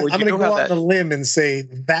 hey, I'm gonna go out on a limb and say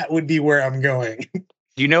that would be where I'm going.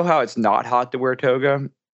 Do you know how it's not hot to wear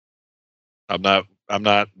toga? I'm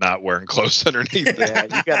not wearing clothes underneath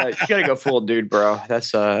that. Yeah, you gotta go full dude, bro.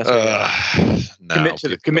 That's no, commit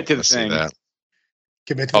to the thing. God,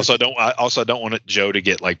 Commit. I also don't want Joe to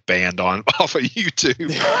get like banned off of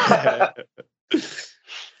YouTube.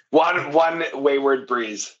 one wayward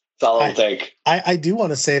breeze. That's all it'll take. I do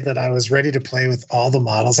want to say that I was ready to play with all the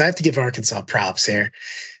models. I have to give Arkansas props here.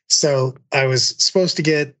 So I was supposed to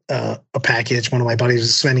get a package. One of my buddies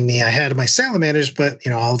was sending me. I had my salamanders, but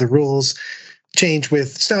all the rules change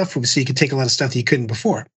with stuff, so you could take a lot of stuff that you couldn't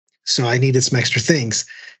before. So I needed some extra things,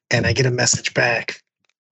 and I get a message back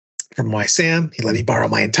from my Sam. He let me borrow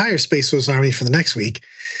my entire Space Force army for the next week.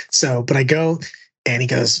 So, but I go, and he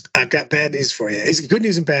goes, "I've got bad news for you." It's good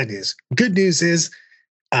news and bad news. Good news is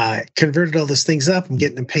I converted all those things up. I'm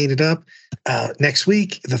getting them painted up. Next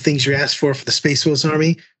week, the things you asked for the Space Force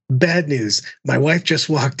army. Bad news. My wife just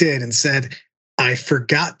walked in and said, I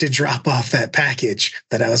forgot to drop off that package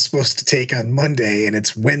that I was supposed to take on Monday, and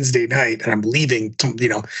it's Wednesday night, and I'm leaving,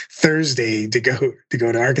 Thursday to go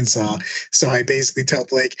to Arkansas. So I basically tell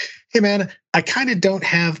Blake, hey man, I kind of don't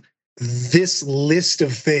have this list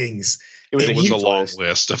of things. It was a long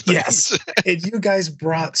list of things. Yes. And you guys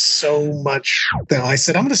brought so much, though. I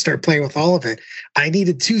said, I'm going to start playing with all of it. I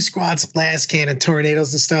needed 2 squads of las cannon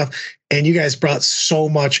tornadoes and stuff. And you guys brought so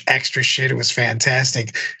much extra shit. It was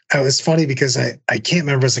fantastic. It was funny because I can't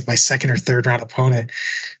remember. It was like my second or third round opponent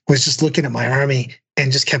was just looking at my army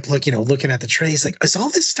and just kept looking at the trays. Like, is all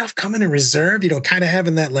this stuff coming in reserve? Kind of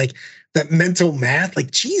having that, like, that mental math.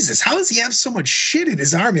 Like, Jesus, how does he have so much shit in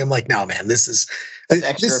his army? I'm like, no, man, this is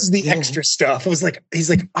the extra stuff. He's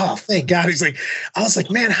like, oh, thank God. I was like,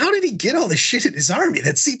 man, how did he get all this shit in his army?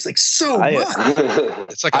 That seems like so much.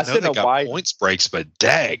 It's like I know they got points breaks, but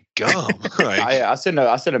dag gum. I sent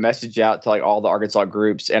a message out to like all the Arkansas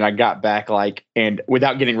groups, and I got back and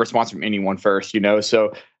without getting a response from anyone first,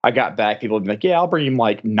 so I got back. People would be like, yeah, I'll bring him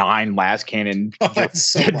like 9 las cannon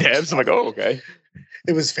devs. I'm like, oh, okay.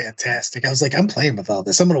 It was fantastic. I was like, I'm playing with all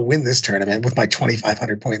this. I'm going to win this tournament with my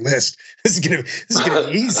 2,500 point list. This is going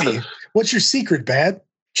to be easy. What's your secret, Bad?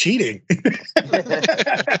 Cheating.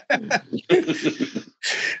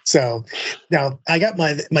 So now I got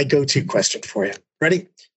my go-to question for you. Ready?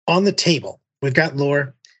 On the table, we've got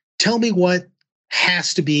lore. Tell me what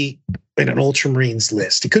has to be in an Ultramarines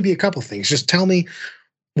list. It could be a couple things. Just tell me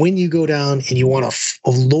when you go down and you want a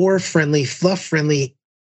lore-friendly, fluff-friendly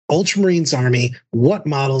Ultramarines army, what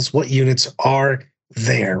models, what units are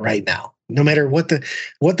there right now? No matter what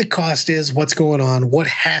the cost is, what's going on, what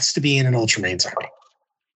has to be in an Ultramarines army?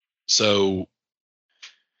 So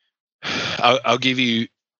I'll give you,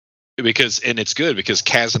 and it's good because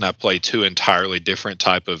Kaz and I play 2 entirely different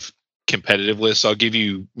type of competitive lists. I'll give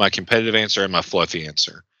you my competitive answer and my fluffy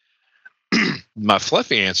answer. My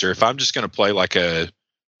fluffy answer, if I'm just going to play like a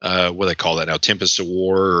what do they call that now? Tempest of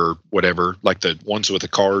War or whatever, like the ones with the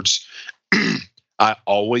cards. I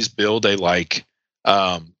always build a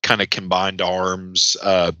kind of combined arms,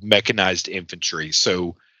 mechanized infantry.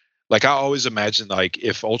 So like I always imagine like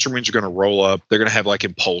if Ultramarines are going to roll up, they're going to have like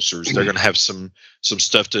impulsors. They're going to have some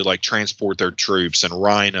stuff to like transport their troops and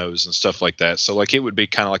rhinos and stuff like that. So like it would be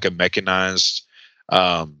kind of like a mechanized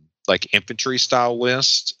like infantry style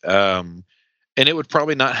list. And it would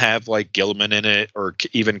probably not have like Gilliman in it or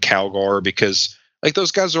even Calgar because like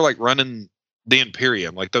those guys are like running the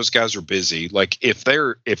Imperium. Like those guys are busy. Like if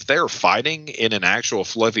they're fighting in an actual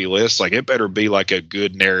fluffy list, like it better be like a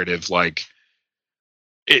good narrative. Like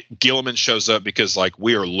Gilliman shows up because like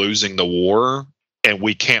we are losing the war and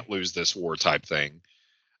we can't lose this war type thing.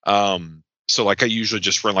 So like I usually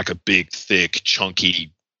just run like a big, thick,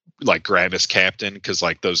 chunky like Gravis captain because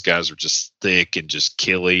like those guys are just thick and just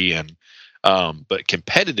killy and but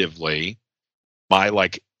competitively, my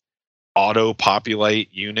like auto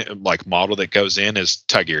populate unit like model that goes in is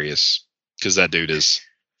Tigurius because that dude is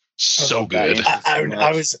so good.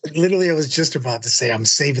 I was just about to say I'm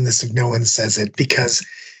saving this if no one says it because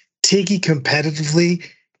Tiggy competitively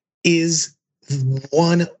is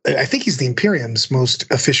one. I think he's the Imperium's most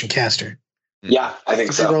efficient caster. Yeah, I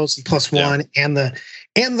think so. Zeros +1 and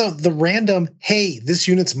the random, hey, this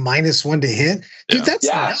unit's -1 to hit. Dude, that's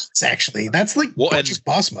nuts, actually. That's like just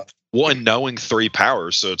boss mode. Well, and knowing 3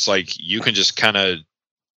 powers, so it's like you can just kind of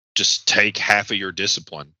just take half of your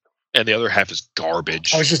discipline and the other half is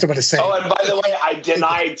garbage. I was just about to say. Oh, and by the way, I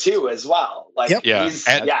denied 2 as well. Like he's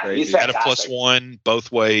add fantastic. a +1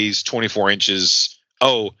 both ways, 24 inches.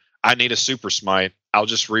 Oh, I need a super smite. I'll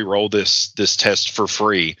just re-roll this test for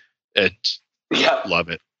free. Love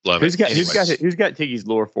it. Who's got Tiggy's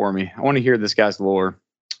lore for me? I want to hear this guy's lore.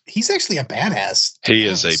 He's actually a badass. He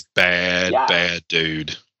is a bad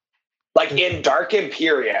dude. Like in Dark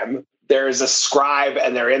Imperium, there's a scribe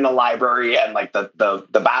and they're in the library and like the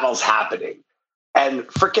battle's happening. And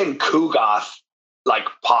freaking Kugoth like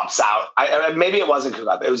pops out. Maybe it wasn't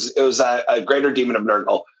Kugat. It was a greater demon of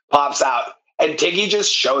Nurgle pops out, and Tiggy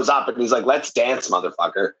just shows up and he's like, "Let's dance,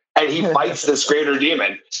 motherfucker!" And he fights this greater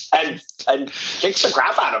demon and kicks the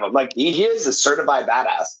crap out of him. Like he is a certified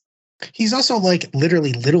badass. He's also like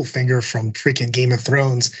literally Littlefinger from freaking Game of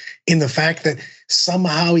Thrones in the fact that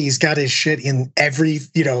somehow he's got his shit in every,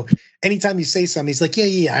 anytime you say something, he's like,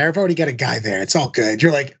 yeah, I've already got a guy there. It's all good.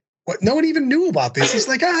 You're like, what? No one even knew about this. He's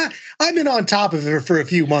like, I've been on top of it for a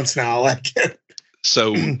few months now. Like,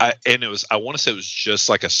 so I want to say it was just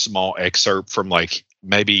like a small excerpt from like,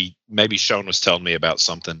 maybe Sean was telling me about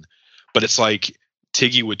something, but it's like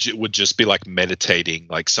Tiggy would just be like meditating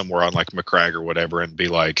like somewhere on like McCrag or whatever and be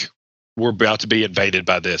like, we're about to be invaded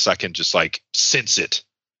by this. I can just like sense it.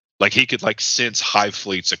 Like he could like sense hive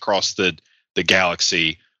fleets across the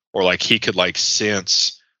galaxy, or like he could like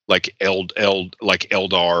sense like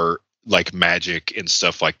Eldar like magic and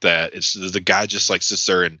stuff like that. It's the guy just like sits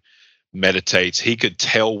there and meditates. He could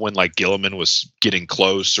tell when like Gilliman was getting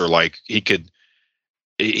close, or like he could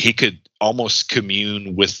almost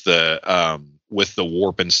commune with the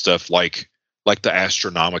warp and stuff like the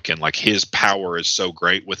Astronomican. Like his power is so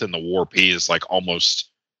great within the warp. He is like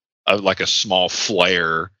almost like a small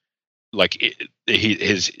flare. Like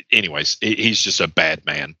he's just a bad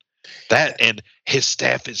man. That, and his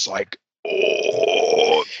staff is like,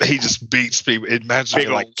 he just beats people. It reminds me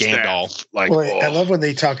of like Gandalf. Staff. Like, I love when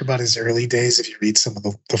they talk about his early days. If you read some of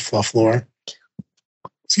the fluff lore,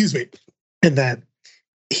 excuse me, and that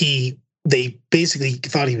they basically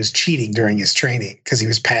thought he was cheating during his training because he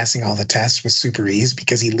was passing all the tests with super ease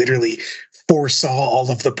because he literally foresaw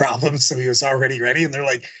all of the problems, so he was already ready. And they're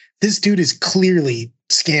like, this dude is clearly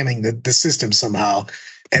scamming the system somehow.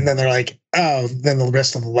 And then they're like, oh, then the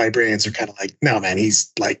rest of the librarians are kind of like, no, man,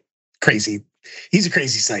 he's like crazy. He's a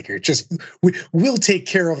crazy psyker. Just we'll take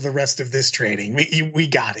care of the rest of this training. We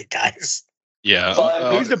got it, guys. yeah.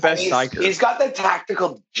 Who's the best psyker? He's got the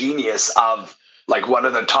tactical genius of like one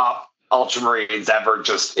of the top Ultramarines ever.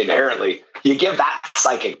 Just inherently, you give that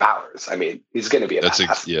psychic powers. I mean, he's going to be a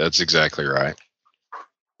badass. That's exactly right.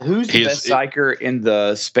 Who's the best psyker in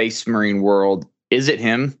the Space Marine world? Is it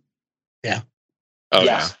him? Yeah. Oh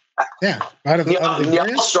yes. Yeah. Out of the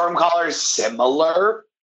Stormcaller is similar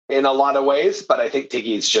in a lot of ways, but I think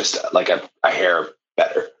Tiggy's just like a hair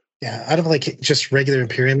better. Yeah, out of like just regular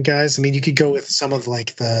Imperium guys. I mean, you could go with some of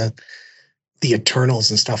like the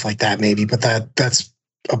Eternals and stuff like that, maybe, but that's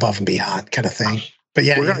above and beyond kind of thing. But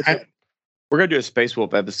yeah, we're gonna do a Space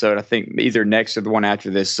Wolf episode. I think either next or the one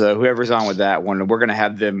after this. Whoever's on with that one, we're gonna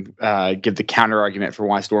have them give the counter argument for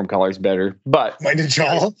why Stormcaller is better. But mine did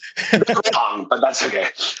Jaw, wrong, but that's okay.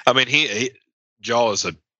 I mean, he Jaw is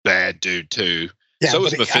a bad dude too. Yeah, so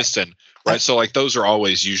is Mephiston, right? So like those are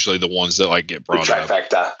always usually the ones that like get brought up.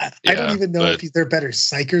 I don't even know if they're better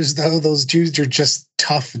psychers though. Those dudes are just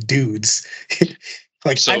tough dudes.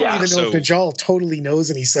 Like, so, I don't even know if Najal totally knows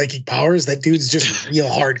any psychic powers. That dude's just real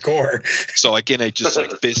hardcore. So, like, in a just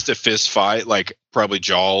like fist-to-fist fight, like probably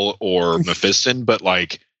Jal or Mephiston, but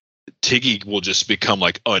like Tiggy will just become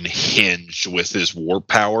like unhinged with his warp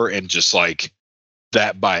power, and just like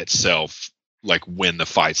that by itself, like win the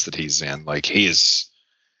fights that he's in. Like he is.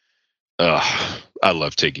 I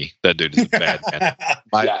love Tiggy. That dude is a bad man.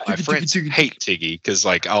 My friends hate Tiggy because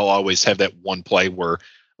like I'll always have that one play where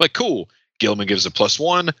like, cool, Gilman gives a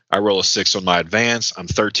 +1. I roll a 6 on my advance. I'm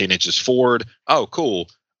 13 inches forward. Oh, cool.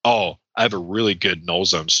 Oh, I have a really good null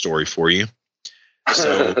zone story for you.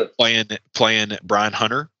 So playing Brian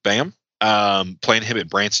Hunter, bam. Playing him at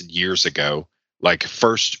Branson years ago. Like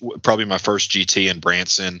probably my first GT in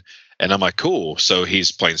Branson. And I'm like, cool. So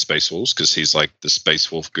he's playing Space Wolves because he's like the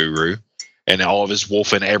Space Wolf guru. And all of his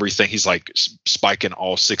wolf and everything, he's like spiking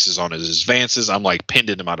all 6s on his advances. I'm like pinned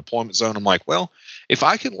into my deployment zone. I'm like, well, if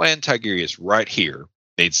I can land Tigurius right here,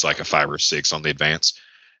 needs like a 5 or 6 on the advance,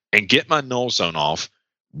 and get my null zone off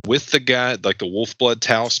with the guy, like the Wolf Blood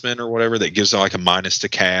Talisman or whatever, that gives like a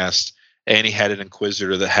 -to cast. And he had an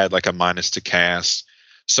Inquisitor that had like a -to cast.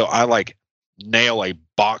 So I like nail a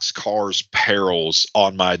Boxcar's Perils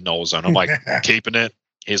on my null zone. I'm like, keeping it.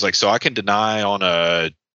 He's like, so I can deny on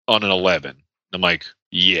an 11. I'm like,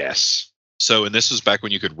 yes. So, and this was back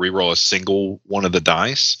when you could reroll a single one of the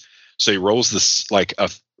dice. So he rolls this like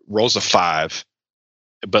rolls a 5,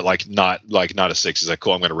 but not a 6. He's like,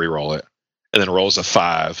 cool, I'm going to reroll it, and then rolls a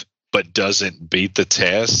 5, but doesn't beat the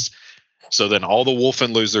test. So then all the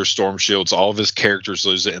Wolfen lose their storm shields, all of his characters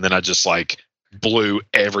lose it, and then I just like blew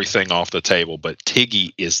everything off the table. But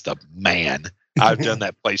Tiggy is the man. I've done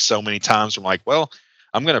that play so many times. I'm like, well,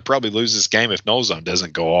 I'm going to probably lose this game if Null Zone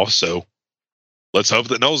doesn't go off. So let's hope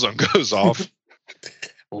that Null Zone goes off.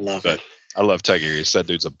 Love it. I love Tigerius. That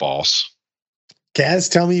dude's a boss. Gaz,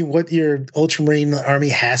 tell me what your Ultramarine army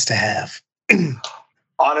has to have.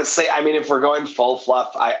 Honestly, I mean, if we're going full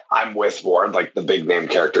fluff, I'm with Ward. Like the big name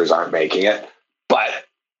characters aren't making it, but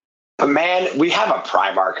man, we have a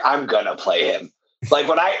Primarch. I'm gonna play him. Like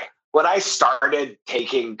when I started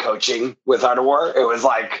taking coaching with Art of War, it was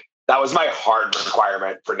like that was my hard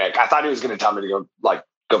requirement for Nick. I thought he was going to tell me to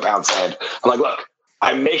go pound sand. I'm like, look,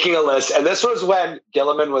 I'm making a list, and this was when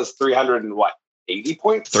Gilliman was 380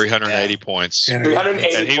 points. 380 points.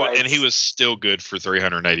 380 points, and he was still good for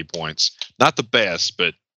 380 points. Not the best,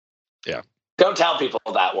 but yeah. Don't tell people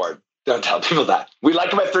that, Ward. Don't tell people that. We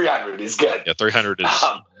like him at 300. He's good. Yeah, 300 is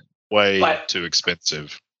way too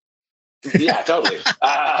expensive. Yeah, totally.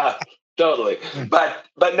 Totally. But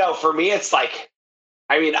no, for me, it's like,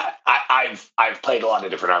 I mean, I've played a lot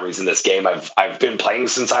of different armies in this game. I've been playing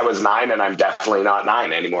since I was 9, and I'm definitely not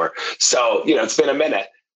 9 anymore. So, it's been a minute.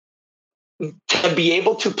 To be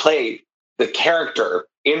able to play the character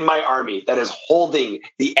in my army that is holding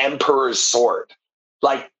the Emperor's sword,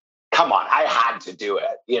 like, come on, I had to do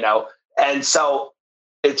it, And so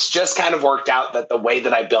it's just kind of worked out that the way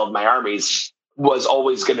that I build my armies was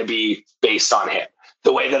always going to be based on him.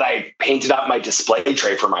 The way that I painted up my display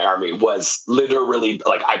tray for my army was literally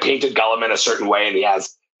like I painted Gulliman a certain way and he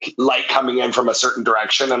has light coming in from a certain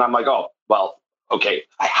direction. And I'm like, oh, well, okay,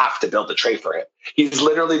 I have to build a tray for him. He's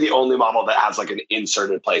literally the only model that has like an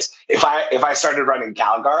inserted place. If I started running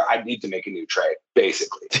Calgar, I'd need to make a new tray,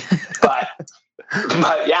 basically. but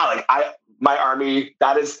yeah, like my army,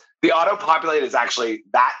 that is the auto-populate is actually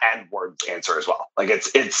that and Ward's answer as well. Like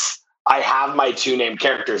it's I have my 2 named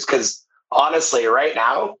characters because honestly, right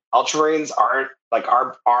now, Ultramarines aren't like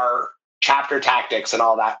our chapter tactics and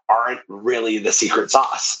all that aren't really the secret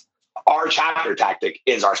sauce. Our chapter tactic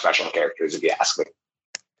is our special characters, if you ask me.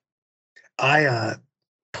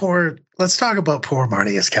 Let's talk about poor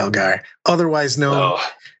Marnius Calgar, otherwise known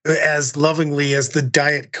as lovingly as the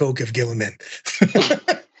Diet Coke of Gilliman.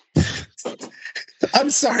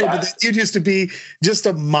 I'm sorry, but that dude used to be just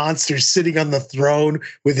a monster sitting on the throne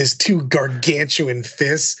with his 2 gargantuan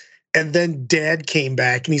fists. And then Dad came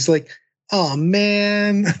back and he's like, oh,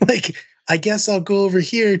 man, like, I guess I'll go over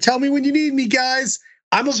here. Tell me when you need me, guys.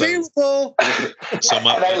 I'm available. And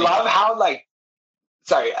I love how,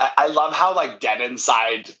 I love how, dead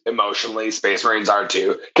inside emotionally Space Marines are,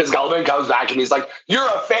 too. Because Gulliman comes back and he's like, you're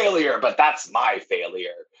a failure, but that's my failure.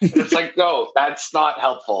 And it's like, no, that's not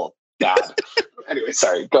helpful. Dad. Anyway,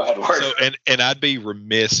 sorry. Go ahead, Ward. So, and I'd be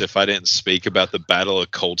remiss if I didn't speak about the Battle of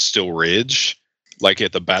Cold Steel Ridge, like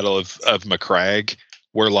at the Battle of Macragge,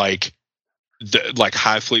 where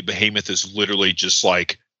High Fleet Behemoth is literally just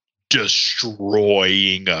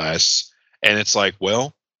destroying us, and it's like,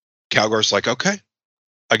 well, Calgar's like, okay,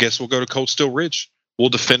 I guess we'll go to Cold Steel Ridge. We'll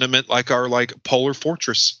defend him at our polar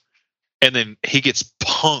fortress, and then he gets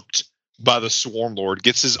punked by the Swarm Lord,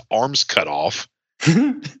 gets his arms cut off.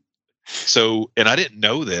 So, and I didn't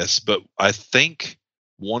know this, but I think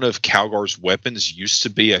one of Calgar's weapons used to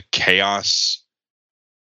be a Chaos,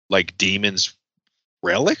 Demon's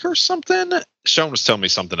relic or something. Sean was telling me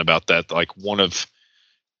something about that. I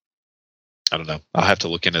don't know. I'll have to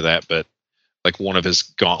look into that, but one of his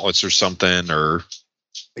gauntlets or something, or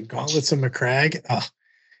the gauntlets of Macragge. Oh,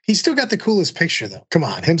 he's still got the coolest picture though. Come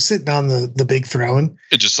on, him sitting on the big throne.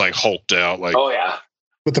 It just hulked out. Oh yeah.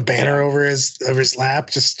 With the banner over his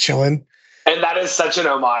lap, just chilling. And that is such an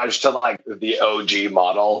homage to the OG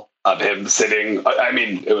model of him sitting. I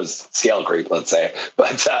mean, it was scale creep, let's say,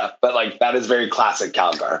 but that is very classic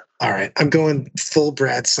Calgar. All right, I'm going full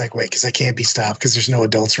Brad segue because I can't be stopped because there's no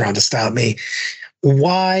adults around to stop me.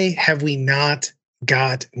 Why have we not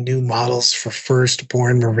got new models for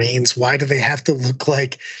Firstborn Marines? Why do they have to look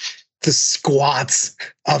like the squats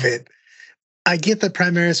of it? I get that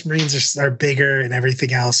Primaris Marines are bigger and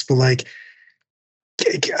everything else, but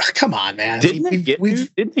come on, man. Didn't they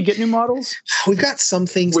get new models? We've got some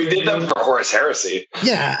things. We did them for Horus Heresy.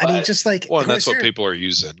 Yeah, I mean, just like. Well, that's what people are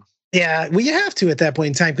using. Yeah, well, you have to at that point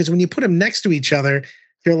in time because when you put them next to each other,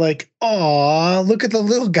 you're like, oh, look at the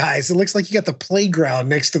little guys. It looks like you got the playground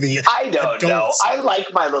next to the. I don't know. I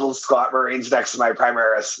like my little squat Marines next to my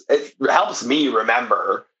Primaris. It helps me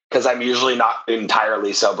remember. Because I'm usually not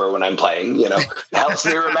entirely sober when I'm playing, It helps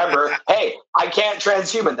me remember, hey, I can't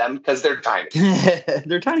transhuman them because they're tiny.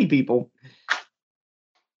 They're tiny people.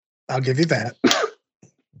 I'll give you that.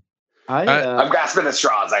 I'm grasping at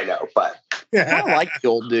straws, I know, but I like the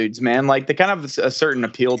old dudes, man. They kind of a certain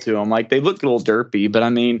appeal to them. They look a little derpy, but I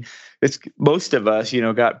mean, it's most of us,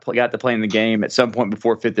 got to play in the game at some point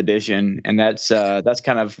before 5th edition, and that's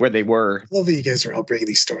kind of where they were. I love that you guys are all bringing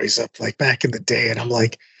these stories up back in the day, and I'm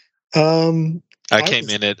like, I came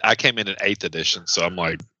in at 8th edition, so I'm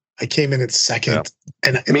like, I came in at 2nd.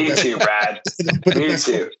 And me too, Brad. Me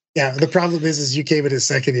too. Yeah, the problem is you came in at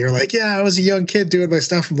 2nd. You're like, yeah, I was a young kid doing my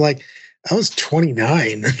stuff. I'm like, I was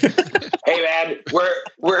 29. Hey man,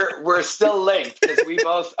 we're still linked because we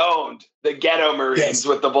both owned the Ghetto Marines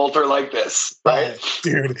with the bolter like this, right?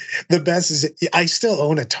 Dude, the best is I still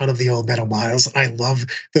own a ton of the old Metal Miles. I love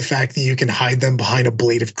the fact that you can hide them behind a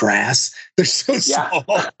blade of grass. They're so small.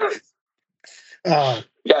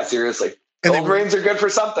 Yeah, seriously. Old Marines are good for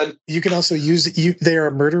something. You can also use they are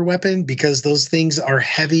a murder weapon because those things are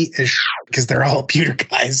heavy as because they're all pewter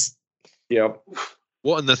guys. Yep.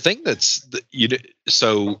 Well, and the thing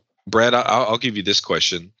so Brad, I'll give you this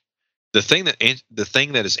question. The thing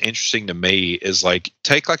that is interesting to me is like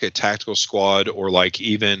take like a tactical squad or like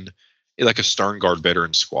even like a Stern Guard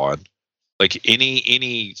veteran squad, like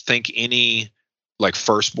any like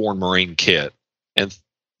firstborn Marine kit, and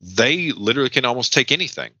they literally can almost take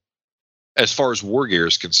anything. As far as war gear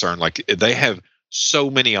is concerned, like they have so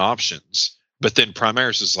many options. But then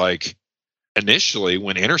Primaris is like, initially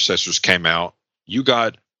when Intercessors came out, you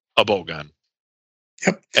got a bolt gun.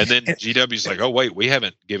 Yep. And then GW's like, oh wait, we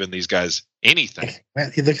haven't given these guys anything. Well,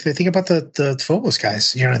 think about the Phobos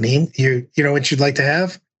guys. You know what I mean? You know what you'd like to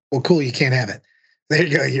have? Well, cool. You can't have it. There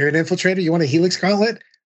you go. You're an infiltrator. You want a Helix Gauntlet,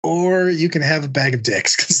 or you can have a bag of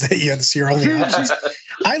dicks because that's your only options.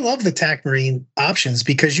 I love the TAC Marine options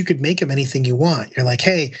because you could make them anything you want. You're like,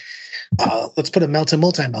 hey, let's put a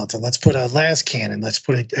multi-melta. Let's put a las cannon. Let's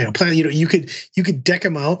put a you could deck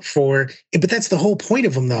them out for. But that's the whole point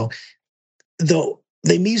of them, though. Though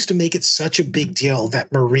they used to make it such a big deal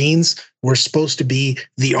that Marines were supposed to be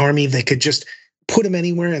the army that could just put them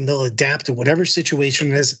anywhere and they'll adapt to whatever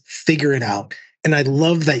situation it is, figure it out. And I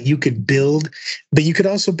love that you could build, but you could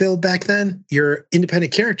also build back then your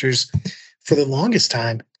independent characters for the longest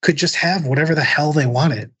time could just have whatever the hell they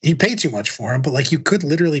wanted. You pay too much for them, but like you could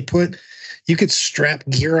literally you could strap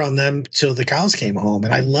gear on them till the cows came home.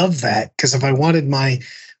 And I love that because if I wanted my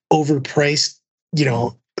overpriced,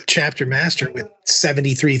 chapter master with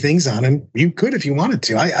 73 things on him, you could if you wanted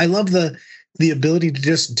to. I love the ability to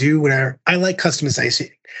just do whatever. I like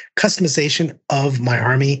customization of my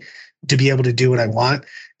army to be able to do what I want.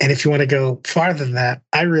 And if you want to go farther than that,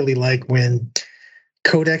 I really like when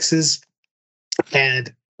codexes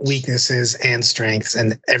had weaknesses and strengths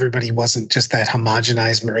and everybody wasn't just that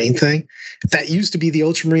homogenized Marine thing. That used to be the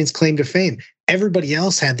Ultramarines' claim to fame. Everybody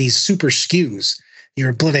else had these super skews.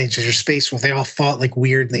 Your Blood Angels, your Space Wolves, they all fought like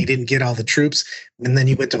weird and they didn't get all the troops. And then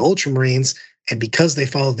you went to Ultramarines, and because they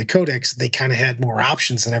followed the Codex, they kind of had more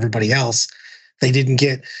options than everybody else. They didn't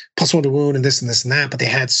get +1 to wound and this and this and that, but they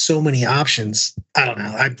had so many options. I don't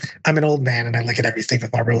know. I'm an old man and I look at everything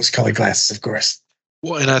with my rose-colored glasses, of course.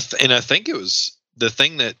 Well, and I think it was the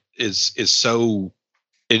thing that is so,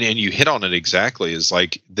 and you hit on it exactly, is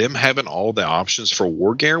like them having all the options for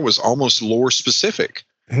war gear was almost lore specific.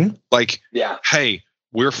 Mm-hmm. Like, hey,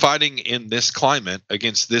 we're fighting in this climate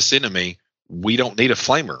against this enemy. We don't need a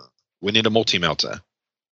flamer. We need a multi-melta.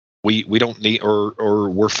 We don't need, or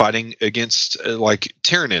we're fighting against like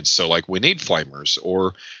Tyranids, so like we need flamers,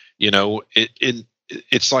 or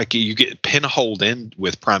it's like you get pinholed in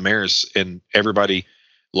with Primaris, and everybody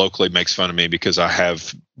locally makes fun of me because I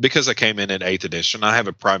came in at 8th edition. I have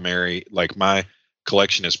a primary, like my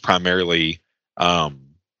collection is primarily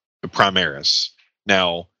Primaris.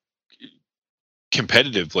 Now,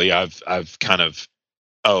 competitively, I've kind of,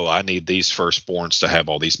 I need these firstborns to have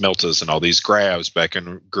all these meltas and all these grabs. Back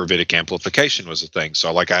in gravitic amplification was a thing.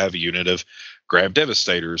 So I have a unit of grab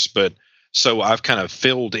devastators, but so I've kind of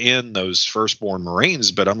filled in those firstborn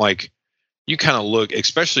Marines, but I'm like, you kind of look,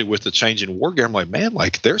 especially with the change in war gear, I'm like, man,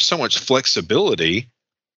 like there's so much flexibility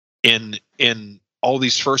in all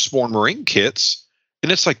these firstborn Marine kits.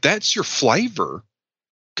 And it's like, that's your flavor.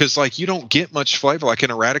 Cause like, you don't get much flavor. Like an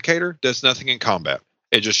Eradicator does nothing in combat.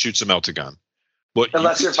 It just shoots a melta gun.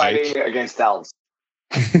 Unless you're fighting against elves.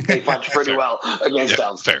 They punch pretty well against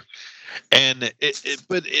elves. Fair. And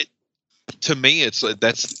but to me, it's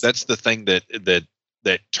that's the thing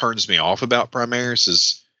that turns me off about Primaris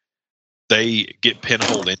is they get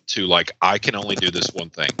pinholed into like, I can only do this one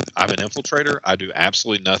thing. I'm an infiltrator. I do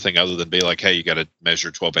absolutely nothing other than be like, hey, you got to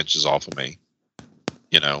measure 12 inches off of me,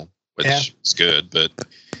 which is good, but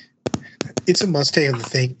it's a must-have of the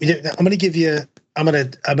thing. I'm going to give you. I'm gonna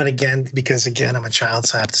again, because again I'm a child,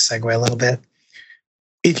 so I have to segue a little bit.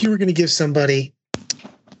 If you were going to give somebody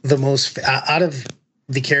the most out of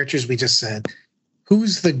the characters we just said,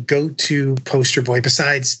 who's the go-to poster boy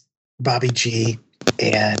besides Bobby G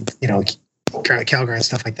and Calgar and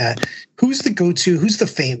stuff like that? Who's the go-to? Who's the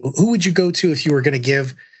fame? Who would you go to if you were going to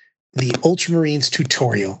give the Ultramarines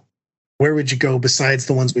tutorial, where would you go besides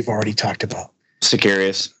the ones we've already talked about?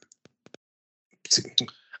 Sicarius.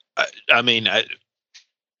 I mean,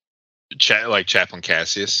 like Chaplain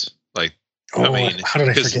Cassius. Like, how did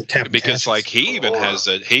I forget Chaplain because Cassius? like he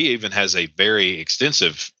even has a very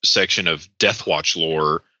extensive section of Death Watch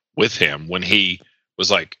lore with him when he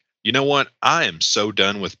was like, you know what? I am so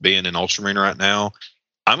done with being an Ultramarine right now.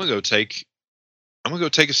 I'm gonna go take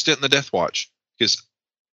a stint in the Death Watch because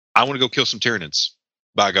I want to go kill some Tyranids,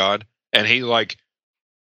 by God. And he like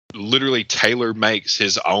literally tailor makes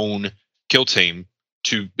his own kill team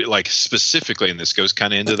to be like specifically, and this goes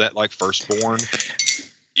kind of into that like Firstborn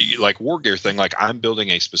like war gear thing. Like I'm building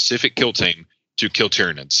a specific kill team to kill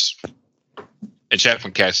Tyranids. And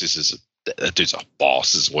Chaplain Cassius that dude's a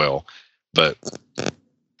boss as well. But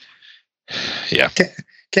yeah.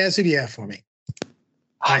 Cass, who do you have for me?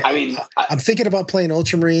 I'm thinking about playing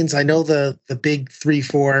Ultramarines. I know the big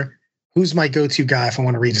 3-4. Who's my go-to guy if I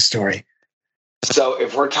want to read a story? So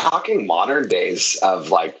if we're talking modern days of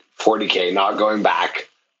like 40K, not going back,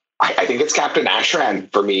 I think it's Captain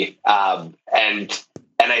Ashran for me. And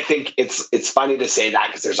I think it's funny to say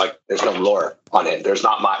that because there's no lore on it. There's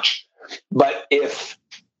not much. But if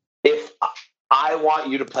I want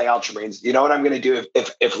you to play Ultramarines, you know what I'm going to do?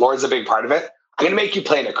 If lore's a big part of it, I'm going to make you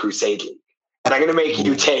play in a Crusade League. And I'm going to make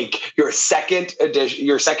you take your second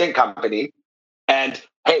company, and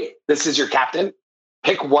hey, this is your captain.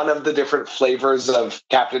 Pick one of the different flavors of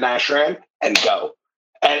Captain Ashran and go.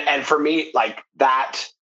 And for me, like that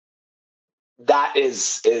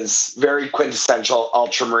is very quintessential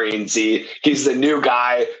Ultramarine-y. He's the new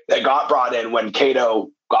guy that got brought in when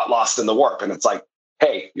Kato got lost in the warp, and it's like,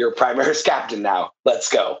 hey, you're Primaris captain now. Let's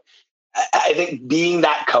go. I think being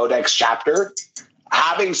that Codex chapter,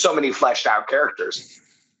 having so many fleshed out characters,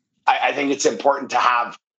 I think it's important to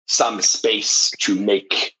have some space to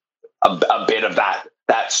make a bit of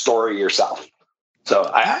that story yourself. So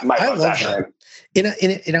I love that.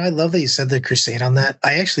 I love that you said the Crusade on that.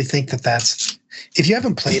 I actually think that's, if you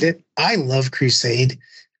haven't played it, I love Crusade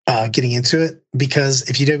getting into it, because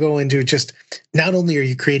if you do go into it, just not only are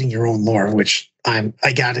you creating your own lore, which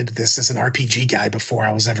I got into this as an RPG guy before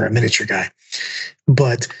I was ever a miniature guy,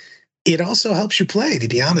 but it also helps you play, to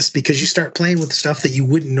be honest, because you start playing with stuff that you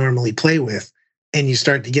wouldn't normally play with, and you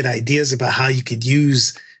start to get ideas about how you could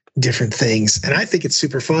use different things. And I think it's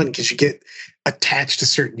super fun because you get attached to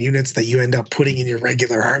certain units that you end up putting in your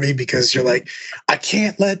regular army, because you're like, I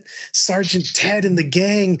can't let Sergeant Ted and the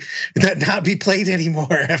gang that not be played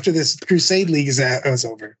anymore after this Crusade League is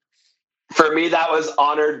over. For me, that was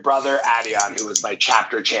Honored Brother Adion, who was my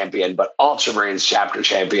chapter champion, but Ultramarines chapter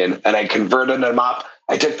champion. And I converted him up.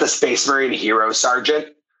 I took the Space Marine Hero Sergeant,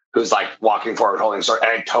 who's like walking forward, holding a sword,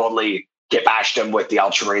 and I totally bashed him with the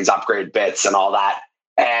Ultramarines upgrade bits and all that.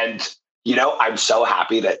 And, I'm so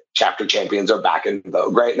happy that chapter champions are back in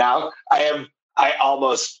vogue right now. I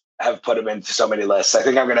almost have put him into so many lists. I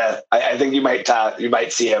think I think you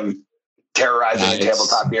might see him terrorizing the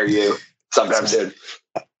tabletop near you sometime soon.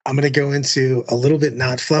 I'm going to go into a little bit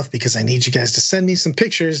not fluff because I need you guys to send me some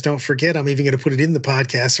pictures. Don't forget, I'm even going to put it in the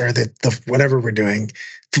podcast or the whatever we're doing,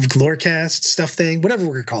 Lorecast stuff thing, whatever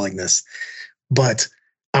we're calling this. But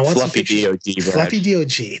I want Fluffy some DOG. Fluffy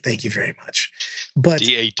DOG. Thank you very much. But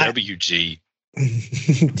DAWG.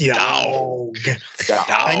 Dog.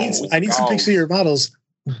 I need some pictures of your models.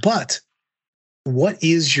 But what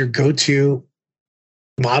is your go-to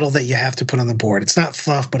model that you have to put on the board? It's not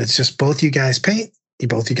fluff, but it's just both you guys paint.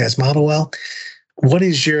 Both you guys model well. What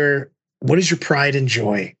is your pride and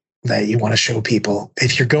joy that you want to show people?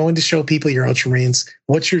 If you're going to show people your Ultramarines,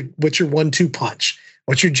 what's your 1-2 punch?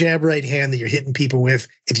 What's your jab right hand that you're hitting people with?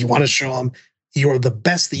 If you want to show them you're the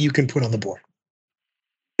best that you can put on the board.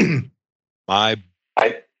 My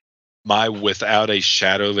without a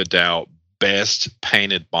shadow of a doubt best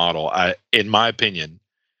painted model, in my opinion,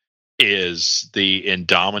 is the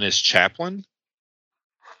Indominus Chaplain.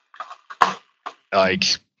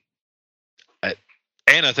 And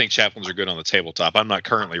I think chaplains are good on the tabletop. I'm not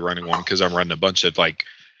currently running one because I'm running a bunch of like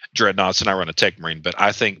dreadnoughts and I run a Tech Marine. But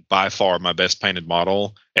I think by far my best painted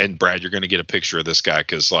model, and Brad, you're going to get a picture of this guy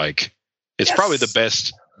because like it's probably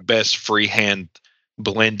the best freehand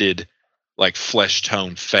blended like flesh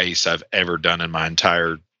tone face I've ever done in my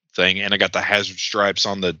entire thing. And I got the hazard stripes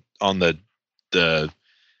on the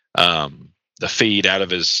feed out of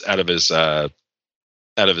his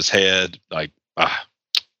head. Like,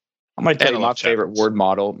 I'm going to tell you my favorite word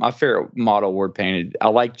model. My favorite model word painted. I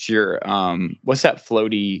liked your, what's that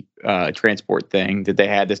floaty transport thing that they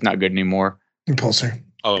had that's not good anymore? Impulsor.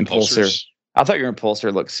 Oh, Impulsors. I thought your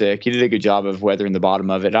Impulsor looked sick. You did a good job of weathering the bottom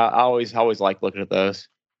of it. I always like looking at those.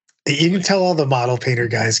 You can tell all the model painter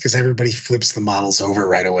guys because everybody flips the models over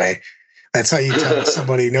right away. That's how you tell if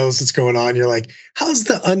somebody knows what's going on. You're like, how's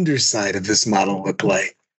the underside of this model look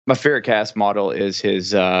like? My favorite cast model is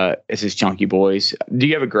his Chunky Boys. Do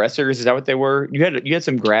you have aggressors? Is that what they were? You had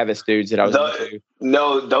some Gravis dudes that I was into.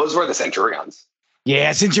 No, those were the Centurions.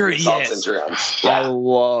 Yeah, Centurions. Assault Centurions. Yeah. I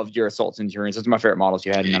loved your Assault Centurions. Those are my favorite models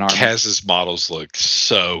you had in an army. Kaz's models look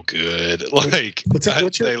so good. Like what's your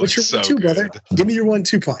 1-2, brother? Give me your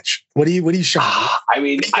 1-2 punch. What do you shot? I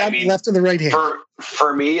mean, left and the right hand.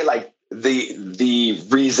 For me, like the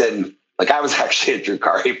reason, like I was actually a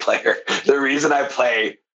Drukari player. The reason I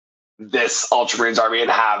play this Ultramarines army and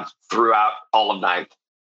have throughout all of 9th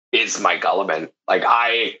is my Gulliman. Like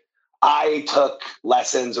I took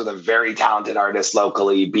lessons with a very talented artist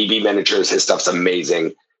locally, BB Miniatures. His stuff's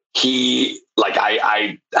amazing.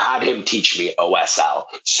 I had him teach me OSL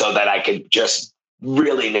so that I could just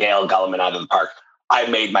really nail Gulliman out of the park. I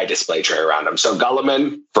made my display tray around him. So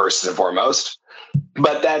Gulliman, first and foremost.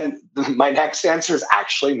 But then my next answer is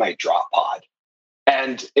actually my drop pod.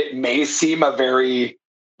 And it may seem a very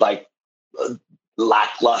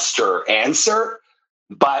lackluster answer,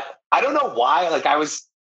 but I don't know why. Like I was,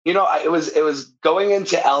 it was going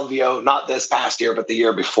into LVO, not this past year, but the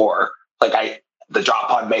year before. Like the drop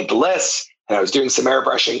pod made the list and I was doing some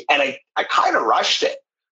airbrushing and I kind of rushed it,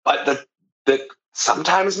 but the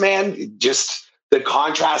sometimes, man, just the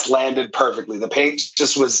contrast landed perfectly. The paint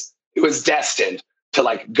just was destined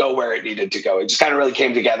to go where it needed to go. It just kind of really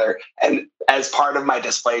came together. And as part of my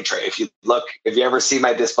display tray, if you ever see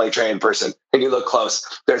my display tray in person and you look close,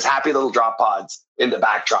 there's happy little drop pods in the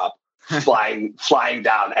backdrop flying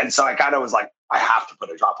down. And so I kind of was like, I have to put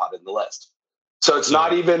a drop pod in the list. So it's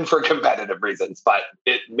not even for competitive reasons, but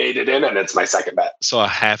it made it in and it's my second bet. So I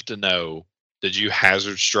have to know, did you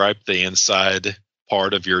hazard stripe the inside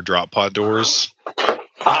part of your drop pod doors?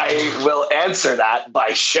 I will answer that by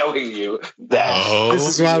showing you that. Oh, this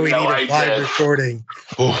is why we need a live recording.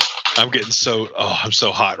 Oh, I'm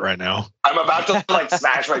so hot right now. I'm about to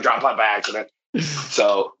smash my drop pod by accident.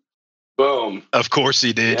 So, boom. Of course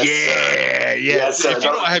he did. Yes, Yes, sir. If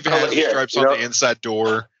you don't have hazard stripes on the inside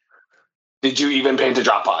door. Did you even paint a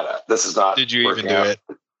drop pod? This is not. Did you even do it?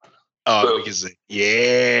 Oh, because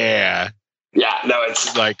yeah. Yeah, no,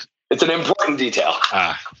 it's it's an important detail.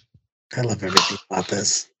 I love everything about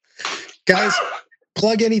this. Guys,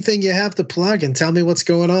 plug anything you have to plug and tell me what's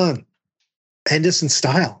going on. End us in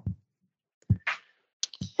style.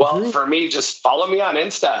 Well, for me, just follow me on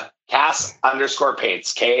Insta,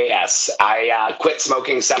 Cas_paints, KAS. I quit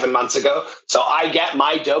smoking 7 months ago, so I get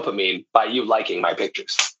my dopamine by you liking my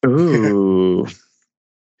pictures. Ooh.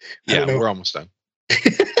 Yeah, we're almost done. So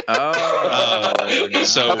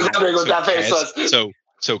I was wondering what that face was.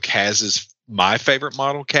 So Kaz is my favorite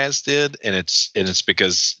model Kaz did, and it's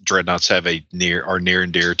because dreadnoughts are near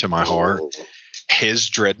and dear to my heart. His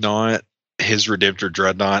dreadnought, his Redemptor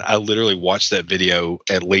dreadnought, I literally watched that video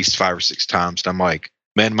at least 5 or 6 times, and I'm like,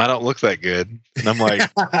 man, might not look that good. And I'm like,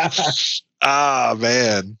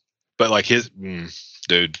 man. But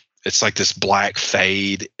dude, it's like this black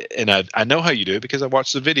fade, and I know how you do it because I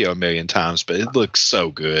watched the video a million times, but it looks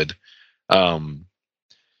so good.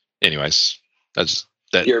 Anyways, that's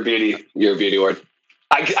that. You're a beauty. You're a beauty, Ward.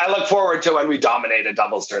 I look forward to when we dominate a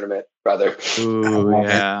doubles tournament, brother. Ooh,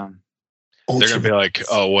 yeah. They're gonna be like,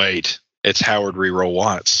 oh wait, it's Howard Reroll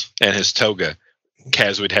Watts and his toga.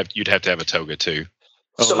 Kaz, you'd have to have a toga too.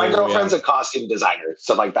 So my girlfriend's a costume designer,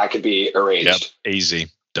 so that could be arranged. Yep, easy,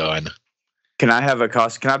 done. Can I have a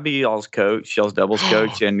costume? Can I be y'all's coach, y'all's doubles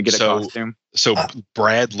coach, and get a costume? So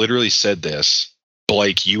Brad literally said this.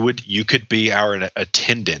 Blake, you could be our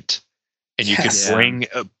attendant, and you could bring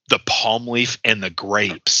the palm leaf and the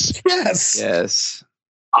grapes. Yes.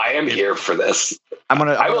 I am here for this.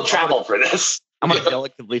 I will travel for this. I'm gonna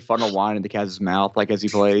delicately funnel wine into Kaz's mouth as he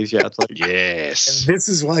plays. Yeah, it's like yes. And this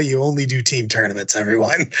is why you only do team tournaments,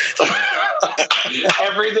 everyone.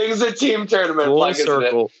 Everything's a team tournament. Full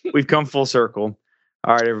circle. We've come full circle.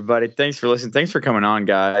 All right, everybody. Thanks for listening. Thanks for coming on,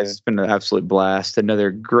 guys. It's been an absolute blast. Another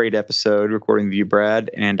great episode recording with you, Brad.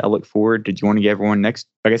 And I look forward. Did you want to get everyone next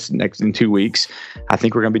in 2 weeks? I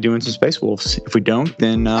think we're going to be doing some Space Wolves. If we don't,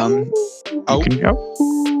 then you can go.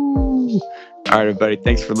 All right, everybody.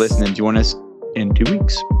 Thanks for listening. Join us in 2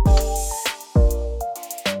 weeks.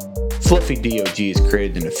 Fluffy DOG is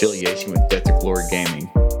created in affiliation with Death to Glory Gaming.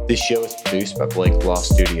 This show is produced by Blake Law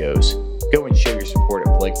Studios. Go and show your support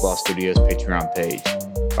at Blake Law Studios' Patreon page.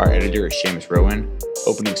 Our editor is Seamus Rowan.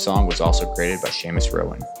 Opening song was also created by Seamus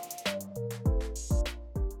Rowan.